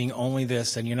 and you're seeing only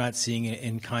this, and you're not seeing it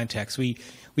in context. We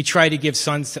try to give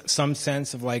some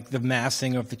sense of like the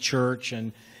massing of the church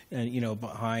and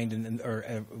behind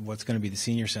or what's going to be the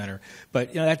senior center.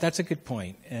 But that's a good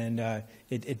point, and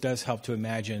it does help to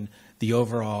imagine the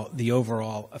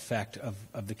overall effect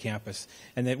of the campus,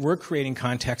 and that we're creating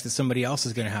context that somebody else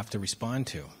is going to have to respond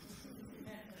to.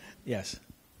 Yes.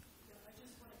 I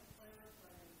just want to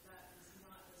clarify that is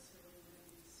not necessarily going to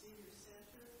be the senior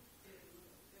center.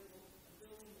 It will, the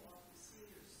building will offer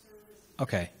senior services.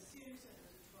 Okay. The senior center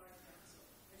is a tri-council.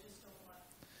 I just don't want.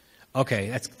 Okay,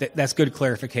 that's good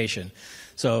clarification.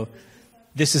 So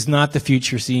this is not the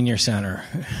future senior center.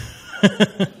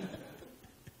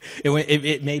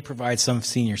 It may provide some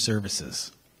senior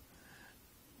services.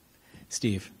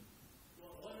 Steve.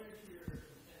 Well, what is your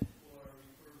intent for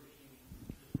refurbishing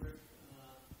the brick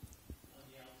on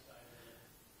the outside of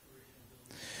the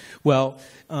original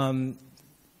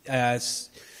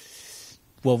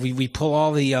building? We pull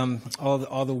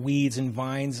all the weeds and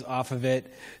vines off of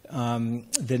it. Then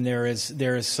there's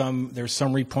some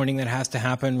repointing that has to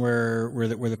happen where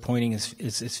the pointing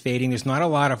is fading. There's not a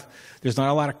lot of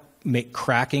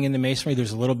cracking in the masonry.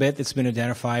 There's a little bit that's been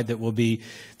identified that will be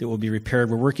repaired.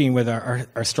 We're working with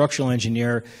our structural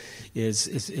engineer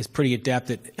is pretty adept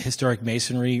at historic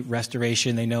masonry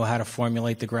restoration. They know how to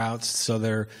formulate the grouts so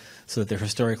that they're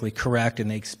historically correct, and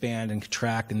they expand and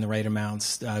contract in the right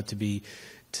amounts to be.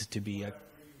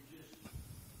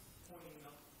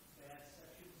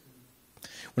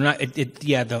 We're not.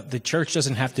 The church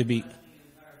doesn't have to be.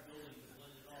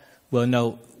 Well,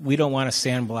 no, we don't want to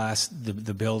sandblast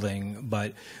the building,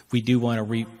 but we do want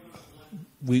to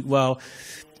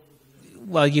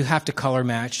well, you have to color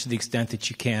match to the extent that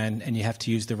you can, and you have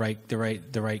to use the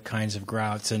right kinds of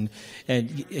grouts, and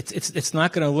it's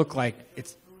not going to look like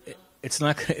it's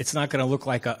not going to look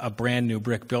like a brand new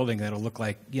brick building. That'll look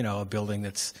like a building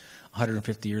that's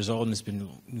 150 years old and has been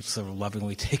sort of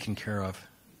lovingly taken care of.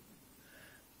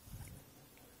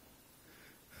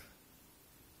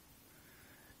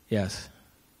 Yes.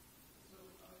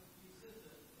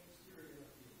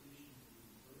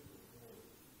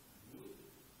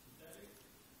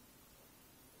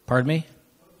 Pardon me?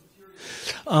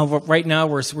 Right now,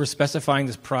 we're specifying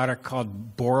this product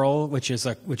called Boral, which is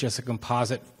a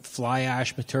composite fly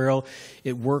ash material.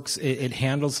 It works. It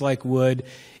handles like wood.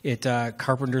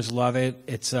 Carpenters love it.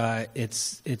 It's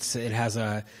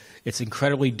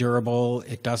incredibly durable.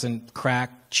 It doesn't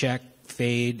crack, check,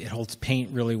 fade. It holds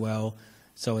paint really well.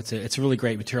 So it's a really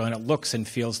great material, and it looks and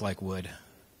feels like wood.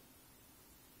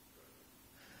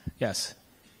 Yes.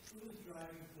 Who's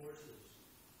driving forces?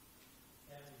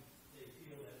 And they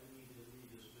feel that we need to leave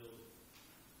this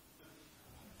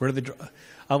building.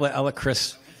 I'll let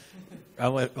Chris.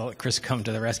 I'll let Chris come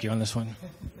to the rescue on this one.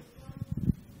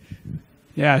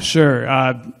 Yeah, sure.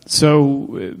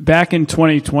 So back in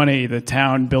 2020, the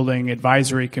Town Building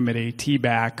Advisory Committee,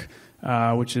 TBAC,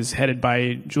 which is headed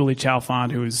by Julie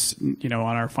Chalfant, who is on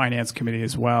our finance committee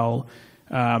as well,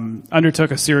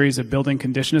 undertook a series of building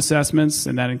condition assessments,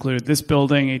 and that included this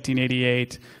building,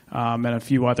 1888, and a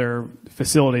few other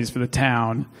facilities for the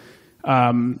town.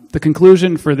 The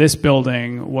conclusion for this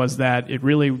building was that it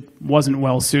really wasn't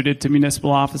well suited to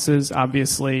municipal offices.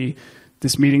 Obviously,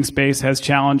 this meeting space has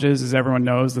challenges. As everyone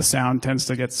knows, the sound tends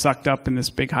to get sucked up in this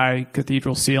big high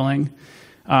cathedral ceiling.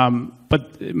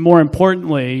 But more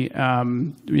importantly,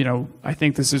 I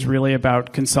think this is really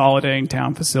about consolidating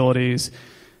town facilities,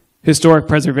 historic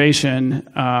preservation,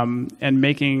 and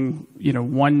making,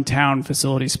 one town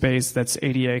facility space that's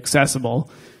ADA accessible.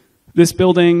 This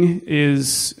building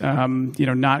is,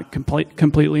 not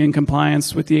completely in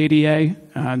compliance with the ADA,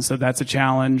 and so that's a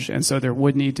challenge. And so there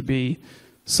would need to be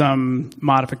some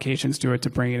modifications to it to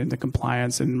bring it into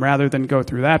compliance. And rather than go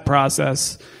through that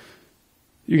process,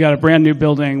 you got a brand new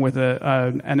building with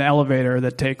an elevator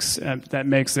that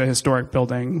makes a historic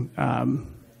building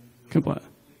compliant.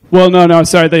 Well, no,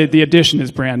 sorry. The addition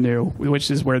is brand new,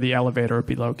 which is where the elevator would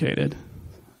be located.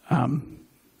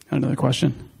 Another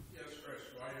question. Yes, Chris.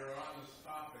 While you're on this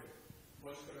topic,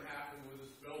 what's going to happen with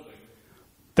this building?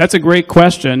 That's a great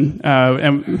question. Where's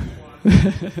the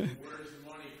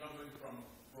money coming from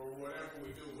for whatever we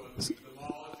do? Whether we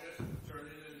demolish it, turn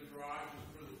it into garages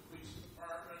for the police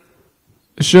department?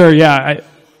 Sure. Yeah.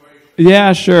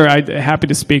 Yeah, sure. I'd happy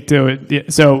to speak to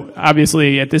it. So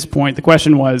obviously at this point, the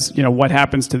question was, what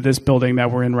happens to this building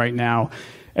that we're in right now?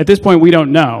 At this point, we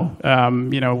don't know.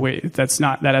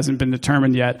 That hasn't been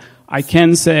determined yet. I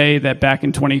can say that back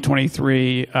in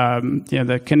 2023,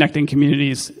 the Connecting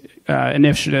Communities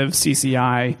Initiative,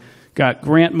 CCI, got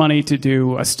grant money to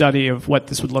do a study of what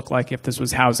this would look like if this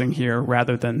was housing here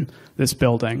rather than this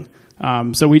building.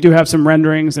 So we do have some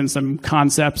renderings and some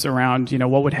concepts around,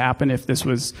 what would happen if this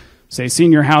was, say,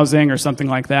 senior housing or something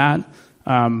like that.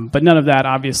 But none of that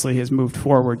obviously has moved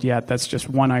forward yet. That's just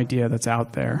one idea that's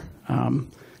out there.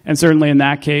 And certainly in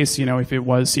that case, if it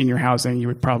was senior housing, you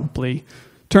would probably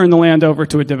turn the land over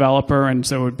to a developer, and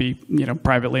so it would be,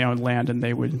 privately owned land, and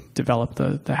they would develop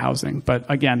the housing. But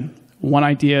again, one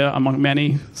idea among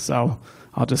many, so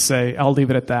I'll just say, I'll leave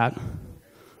it at that. Well,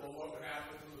 what would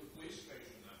happen to the police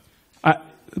station then?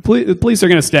 The police are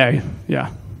going to stay, yeah.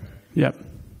 Okay. Yep.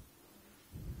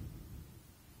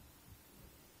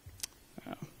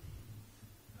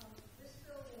 This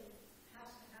building has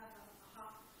to have a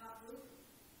hot roof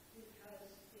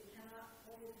because it cannot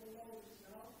hold the load of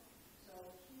snow. So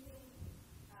heating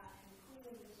and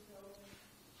cooling this building,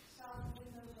 south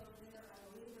windows over there, I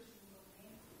believe are single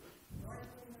pane.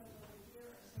 North windows over here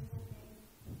are single pane.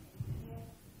 And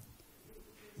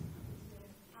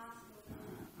it's impossible to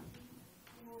heat and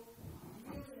cool,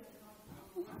 really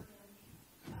uncomfortable working,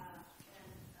 and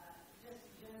just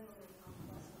generally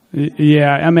unpleasant.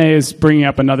 Yeah, MA is bringing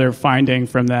up another finding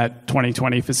from that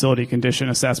 2020 facility condition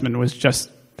assessment was just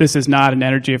this is not an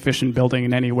energy efficient building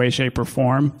in any way, shape, or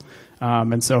form.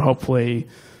 And so hopefully,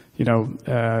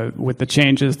 with the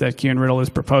changes that Q and Riddle is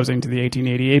proposing to the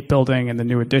 1888 building and the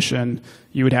new addition,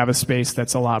 you would have a space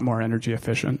that's a lot more energy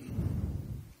efficient.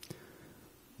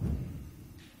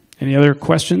 Any other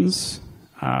questions?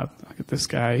 Look at this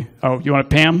guy. Oh, you want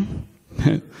Pam?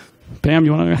 Pam,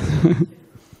 you want to?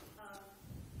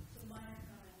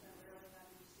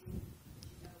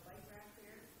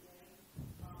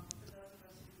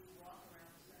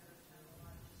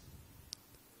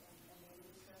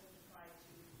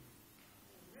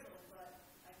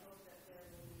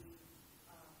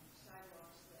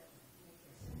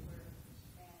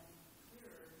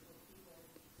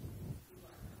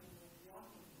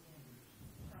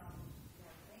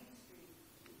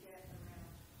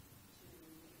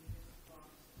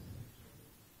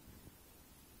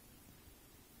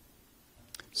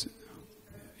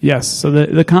 Yes. So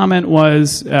the comment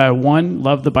was, one,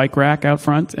 love the bike rack out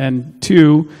front, and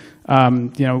two,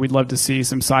 we'd love to see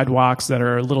some sidewalks that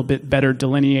are a little bit better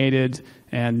delineated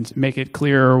and make it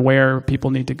clearer where people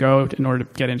need to go in order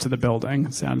to get into the building.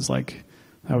 It sounds like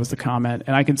that was the comment.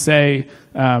 And I can say,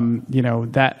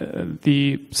 that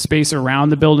the space around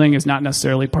the building is not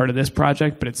necessarily part of this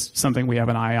project, but it's something we have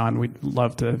an eye on. We'd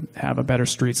love to have a better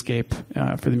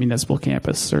streetscape for the municipal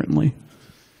campus, certainly.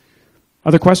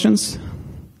 Other questions?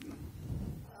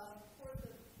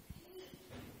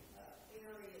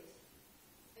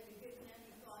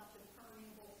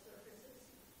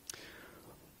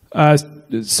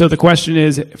 So the question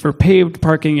is, for paved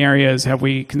parking areas, have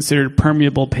we considered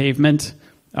permeable pavement?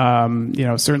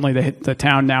 Certainly the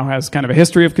town now has kind of a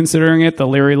history of considering it. The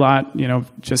Leary lot,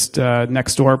 just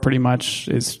next door pretty much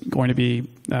is going to be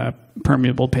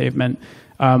permeable pavement.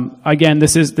 Again,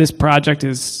 this project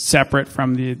is separate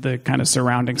from the kind of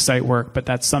surrounding site work, but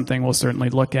that's something we'll certainly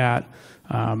look at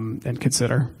and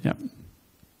consider. Yep.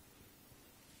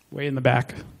 Way in the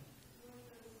back.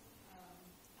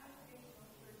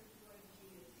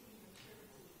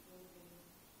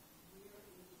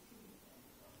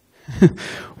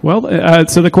 Well,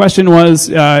 so the question was,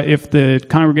 if the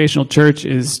Congregational Church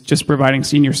is just providing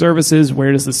senior services,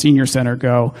 where does the senior center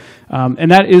go?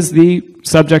 And that is the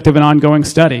subject of an ongoing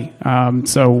study.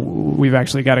 So we've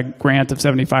actually got a grant of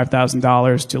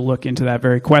 $75,000 to look into that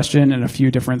very question, and a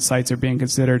few different sites are being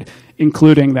considered,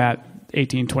 including that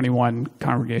 1821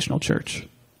 Congregational Church.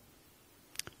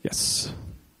 Yes.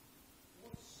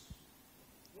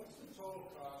 What's the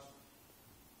total cost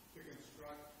to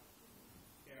construct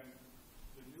and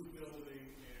the new building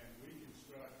and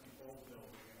reconstruct the old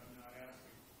building? And I'm not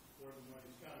asking where the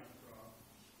money's coming from,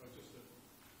 but just the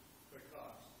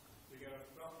cost. You got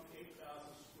roughly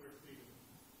 8,000 square feet of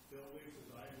buildings,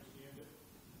 as I understand it.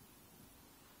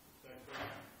 Is that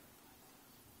correct?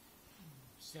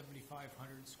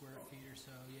 7,500 square feet or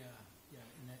so, yeah,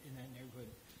 in that neighborhood.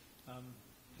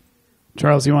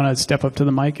 Charles, you want to step up to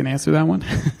the mic and answer that one?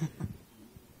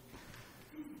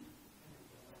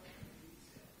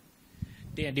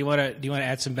 Dan, do you want to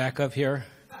add some backup here?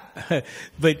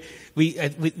 But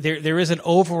there is an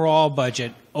overall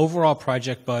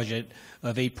project budget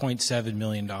of $8.7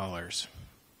 million.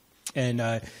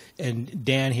 And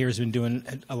Dan here has been doing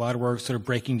a lot of work, sort of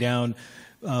breaking down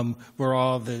where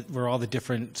all the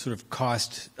different sort of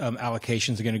cost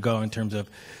allocations are going to go in terms of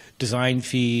design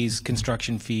fees,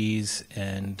 construction fees,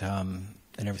 and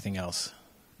everything else.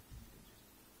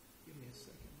 Give me a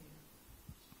second.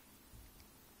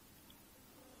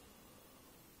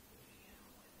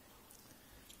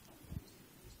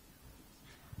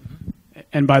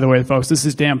 And by the way, folks, this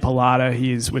is Dan Pallotta.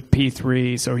 He's with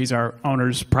P3, so he's our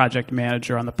owner's project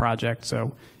manager on the project.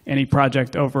 So any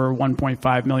project over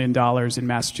 $1.5 million in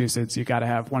Massachusetts, you got to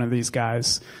have one of these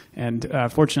guys. And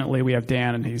fortunately, we have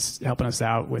Dan, and he's helping us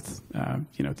out with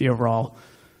the overall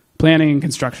planning and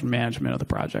construction management of the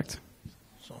project.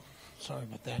 So, sorry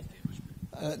about that.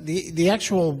 The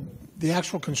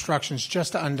actual construction is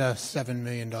just under $7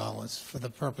 million. For the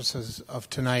purposes of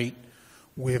tonight,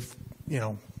 we've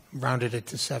rounded it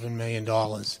to $7 million.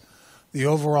 The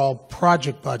overall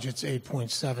project budget's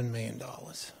 $8.7 million.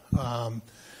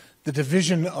 The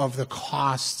division of the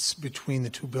costs between the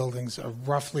two buildings are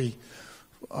roughly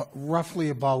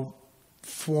about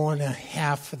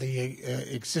 4.5 for the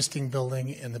existing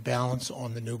building and the balance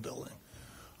on the new building.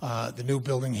 The new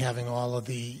building having all of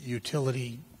the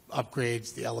utility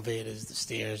upgrades, the elevators, the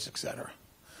stairs, etc.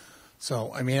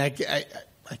 So, I mean, I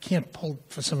can't pull,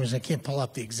 for some reason, I can't pull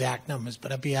up the exact numbers,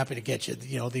 but I'd be happy to get you,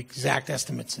 the exact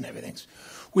estimates and everything.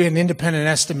 We had an independent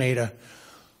estimator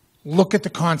look at the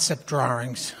concept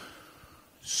drawings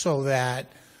so that,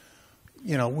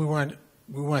 we weren't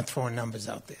throwing numbers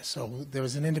out there. So there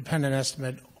was an independent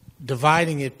estimate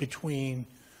dividing it between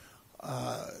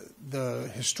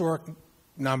the historic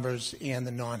numbers and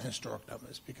the non-historic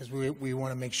numbers, because we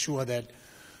want to make sure that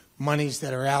monies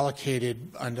that are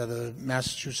allocated under the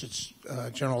Massachusetts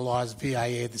General Laws,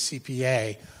 VIA, the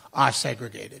CPA, are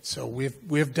segregated. So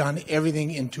we've done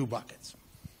everything in two buckets.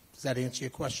 Does that answer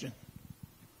your question?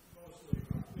 Mostly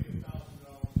roughly $1,000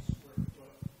 a square foot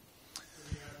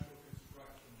for the actual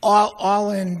construction.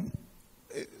 All in,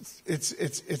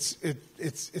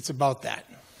 it's about that.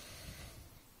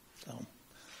 So,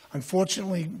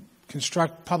 unfortunately,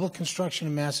 public construction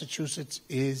in Massachusetts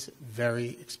is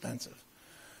very expensive.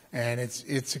 And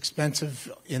it's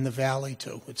expensive in the valley,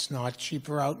 too. It's not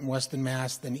cheaper out in Western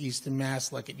Mass than Eastern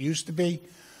Mass like it used to be.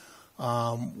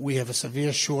 We have a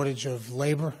severe shortage of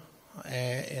labor,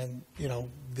 and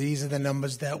these are the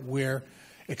numbers that we're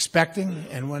expecting,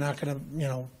 and we're not going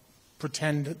to,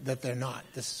 pretend that they're not.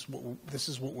 This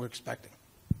is what we're expecting.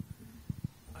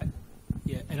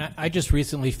 Yeah, and I just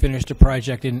recently finished a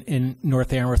project in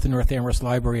North Amherst, the North Amherst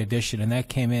Library Edition, and that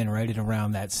came in right at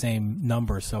around that same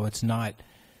number, so it's not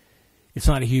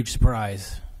a huge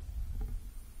surprise.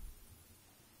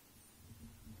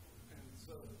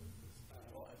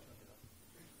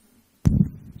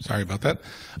 Sorry about that.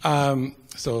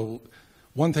 So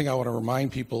one thing I want to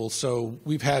remind people, so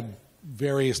we've had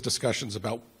various discussions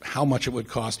about how much it would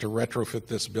cost to retrofit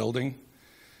this building.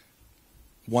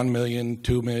 1 million,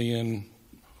 2 million,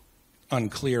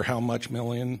 unclear how much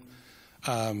million.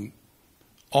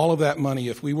 All of that money,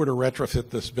 if we were to retrofit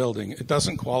this building, it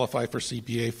doesn't qualify for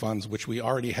CPA funds, which we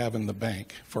already have in the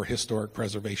bank for historic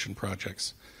preservation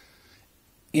projects.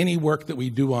 Any work that we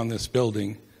do on this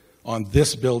building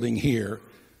here,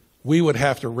 we would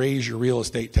have to raise your real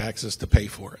estate taxes to pay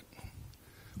for it.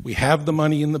 We have the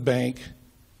money in the bank,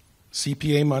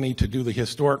 CPA money, to do the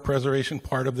historic preservation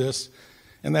part of this,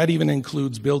 And that even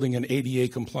includes building an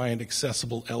ADA-compliant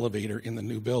accessible elevator in the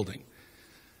new building.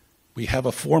 We have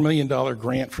a $4 million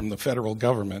grant from the federal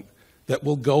government that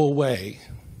will go away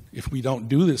if we don't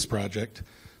do this project.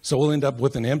 So we'll end up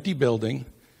with an empty building,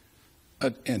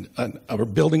 a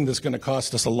building that's going to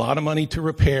cost us a lot of money to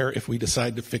repair if we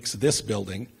decide to fix this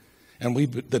building. And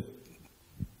the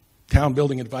Town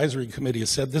Building Advisory Committee has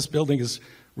said this building is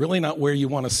really not where you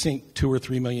want to sink $2 or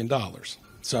 $3 million.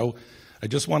 So I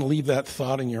just want to leave that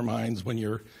thought in your minds when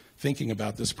you're thinking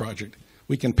about this project.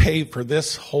 We can pay for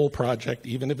this whole project,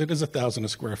 even if it is 1,000 a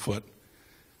square foot,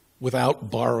 without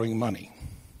borrowing money.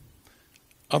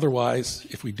 Otherwise,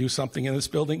 if we do something in this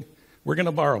building, we're going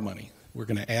to borrow money. We're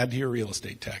going to add to your real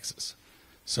estate taxes.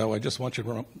 So I just want you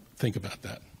to think about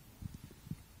that.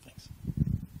 Thanks.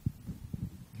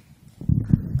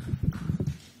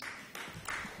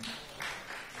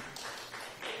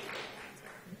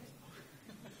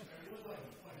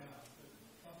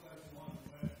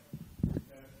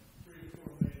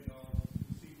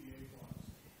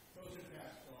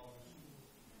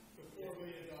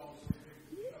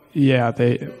 Yeah,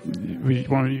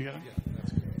 one of you got it?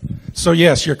 So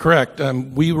yes, you're correct.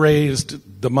 We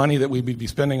raised the money that we would be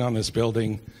spending on this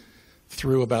building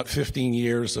through about 15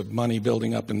 years of money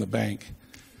building up in the bank.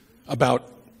 About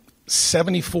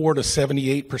 74 to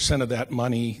 78% of that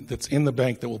money that's in the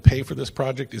bank that will pay for this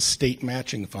project is state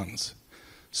matching funds.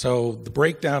 So the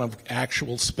breakdown of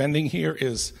actual spending here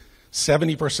is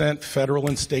 70% federal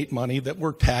and state money that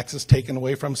were taxes taken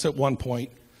away from us at one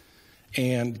point,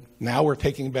 and now we're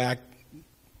taking back,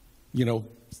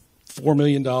 $4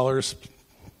 million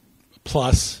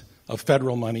plus of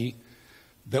federal money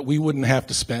that we wouldn't have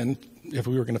to spend if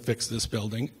we were going to fix this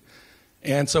building.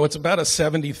 And so it's about a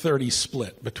 70-30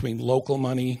 split between local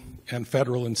money and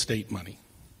federal and state money.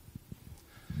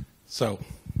 So.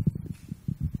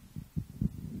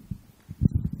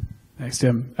 Thanks,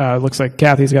 Tim. Looks like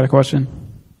Kathy's got a question.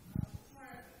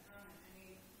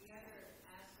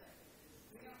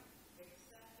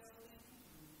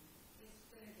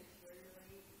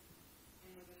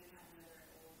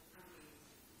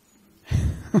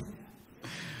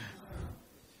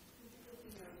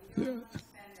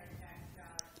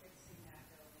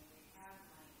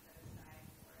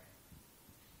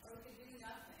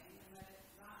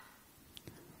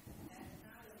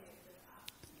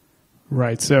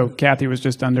 Right. So Kathy was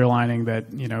just underlining that,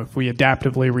 if we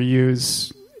adaptively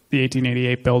reuse the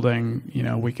 1888 building,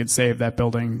 we could save that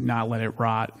building, not let it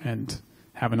rot, and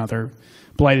have another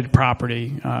blighted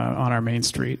property on our main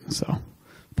street. So,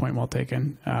 point well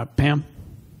taken. Pam?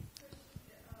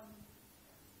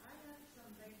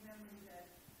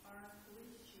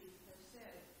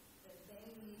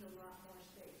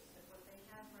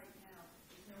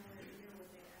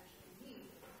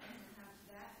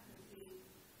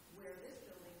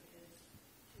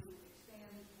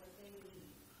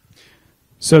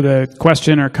 So the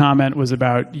question or comment was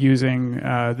about using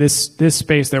this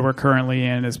space that we're currently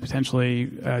in as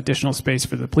potentially additional space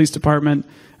for the police department.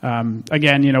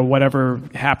 Again, whatever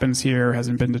happens here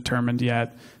hasn't been determined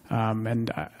yet.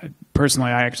 And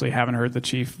personally, I actually haven't heard the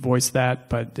chief voice that,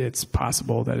 but it's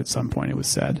possible that at some point it was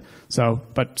said. So,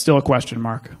 but still a question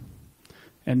mark.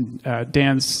 And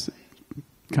Dan's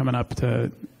coming up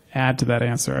to add to that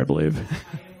answer, I believe.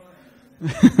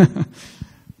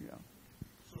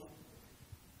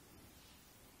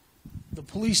 The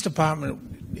police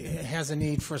department has a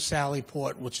need for a sally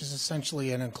port, which is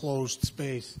essentially an enclosed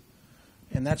space.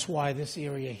 And that's why this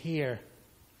area here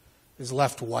is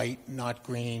left white, not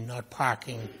green, not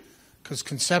parking. Because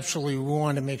conceptually, we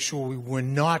wanted to make sure we were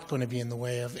not going to be in the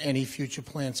way of any future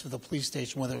plans for the police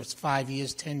station, whether it's 5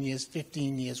 years, 10 years,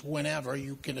 15 years, whenever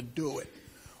you can do it.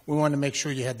 We wanted to make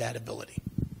sure you had that ability.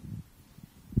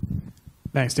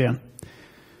 Thanks, Dan.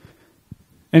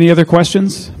 Any other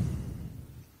questions?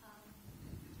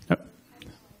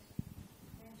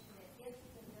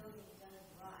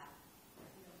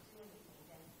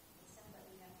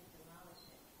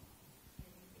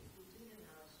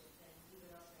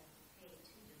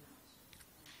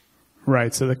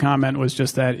 Right, so the comment was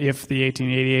just that if the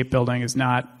 1888 building is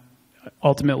not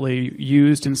ultimately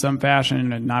used in some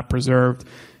fashion and not preserved,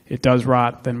 it does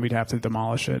rot, then we'd have to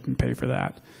demolish it and pay for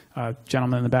that.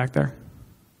 Gentleman in the back there.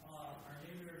 Our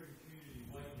neighborhood community,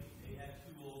 Whiteley, they had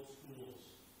 2 old schools.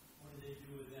 What do they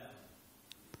do with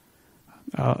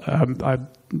them? I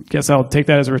guess I'll take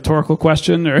that as a rhetorical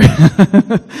question, or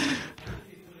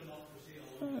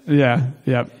yeah,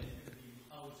 yeah.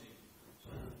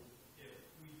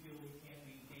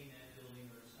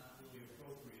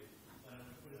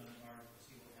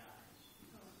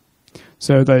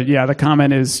 So the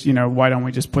comment is, why don't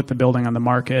we just put the building on the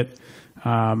market?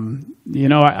 You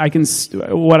know,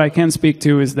 what I can speak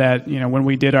to is that, you know, when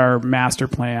we did our master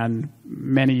plan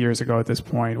many years ago at this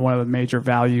point, one of the major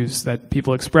values that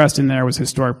people expressed in there was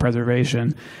historic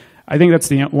preservation. I think that's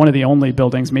one of the only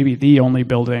buildings, maybe the only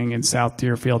building in South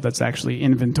Deerfield that's actually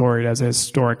inventoried as a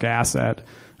historic asset.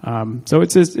 So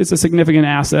it's a significant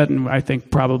asset, and I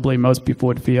think probably most people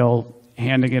would feel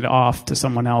handing it off to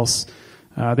someone else,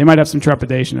 they might have some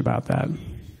trepidation about that.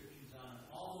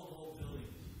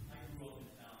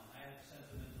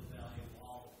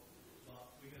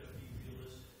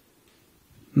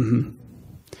 Mm-hmm.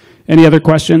 Any other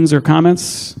questions or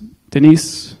comments?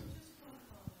 Denise?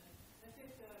 I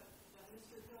think that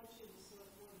Mr. Felch and the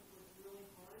select board worked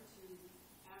really hard to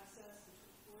access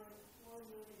the $4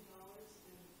 million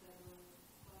in federal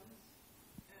funds.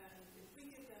 And if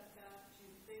we get that back,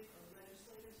 do you think our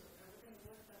legislators are ever going to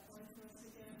work that one for us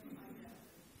again?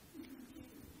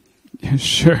 I know.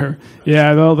 Sure.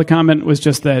 Yeah, well, the comment was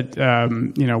just that,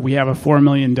 you know, we have a $4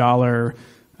 million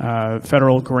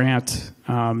federal grant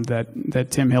that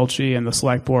Tim Hilchey and the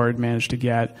select board managed to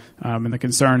get. And the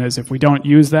concern is if we don't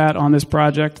use that on this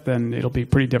project, then it'll be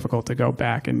pretty difficult to go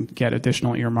back and get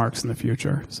additional earmarks in the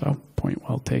future. So point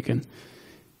well taken.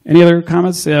 Any other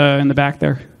comments in the back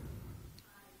there?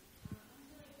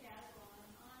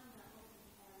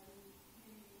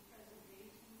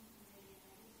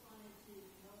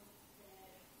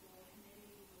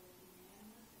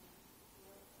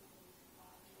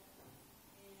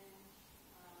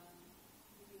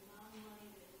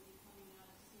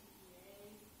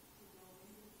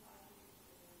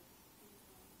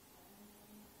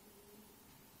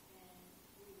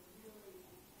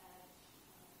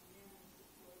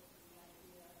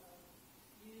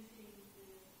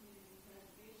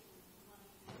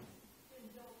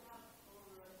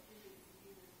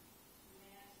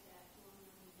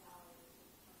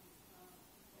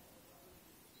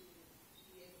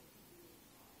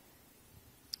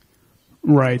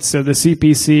 Right. So the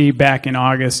CPC back in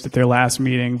August at their last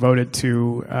meeting voted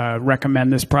to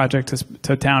recommend this project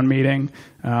to town meeting,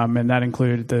 and that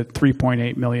included the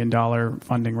 $3.8 million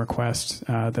funding request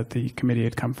that the committee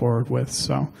had come forward with.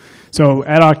 So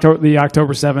at the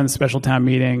October 7th special town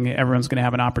meeting, everyone's going to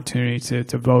have an opportunity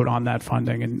to vote on that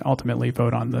funding and ultimately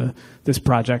vote on this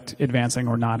project advancing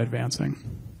or not advancing.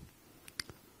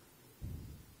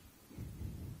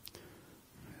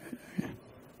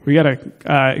 We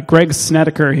got Greg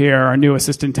Snedeker here, our new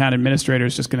assistant town administrator,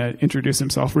 is just going to introduce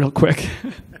himself real quick.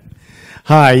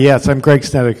 Hi, yes, I'm Greg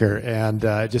Snedeker, and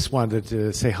I just wanted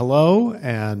to say hello,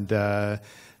 and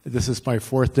this is my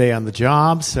 4th day on the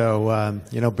job, so,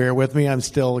 you know, bear with me. I'm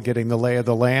still getting the lay of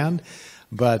the land,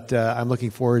 but I'm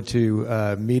looking forward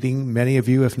to meeting many of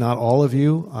you, if not all of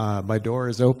you. My door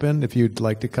is open if you'd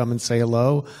like to come and say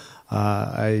hello.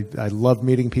 I love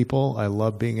meeting people. I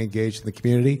love being engaged in the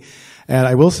community. And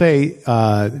I will say,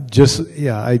 this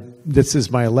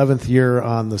is my 11th year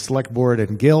on the select board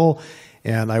in Gill,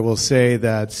 and I will say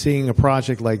that seeing a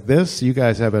project like this, you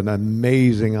guys have an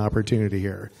amazing opportunity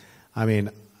here. I mean,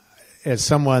 as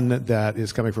someone that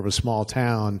is coming from a small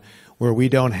town where we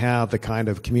don't have the kind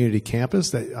of community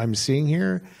campus that I'm seeing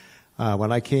here,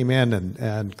 when I came in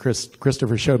and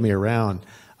Christopher showed me around,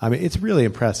 I mean, it's really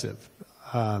impressive.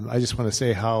 I just want to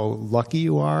say how lucky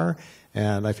you are,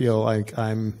 and I feel like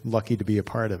I'm lucky to be a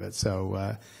part of it.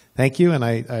 So thank you, and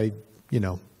I you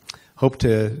know, hope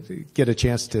to get a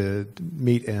chance to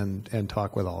meet and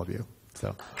talk with all of you.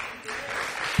 So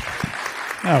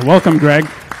welcome, Greg.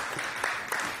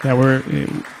 Yeah,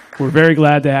 we're very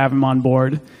glad to have him on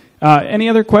board. Any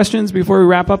other questions before we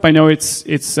wrap up? I know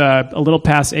it's a little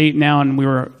past 8 now, and we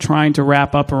were trying to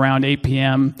wrap up around 8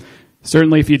 p.m.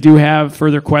 Certainly, if you do have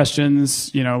further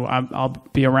questions, you know, I'll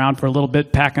be around for a little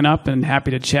bit packing up and happy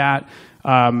to chat.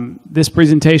 This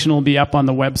presentation will be up on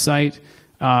the website.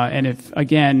 And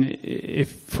if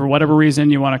for whatever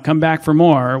reason you want to come back for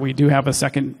more, we do have a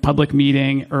second public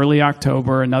meeting early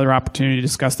October, another opportunity to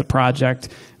discuss the project.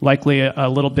 Likely a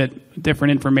little bit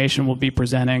different information we'll be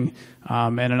presenting,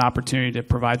 and an opportunity to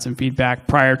provide some feedback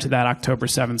prior to that October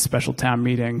 7th special town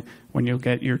meeting when you'll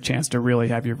get your chance to really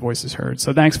have your voices heard.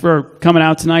 So thanks for coming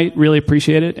out tonight. Really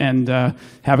appreciate it, and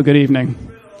have a good evening.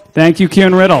 Thank you,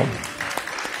 Kuhn Riddle.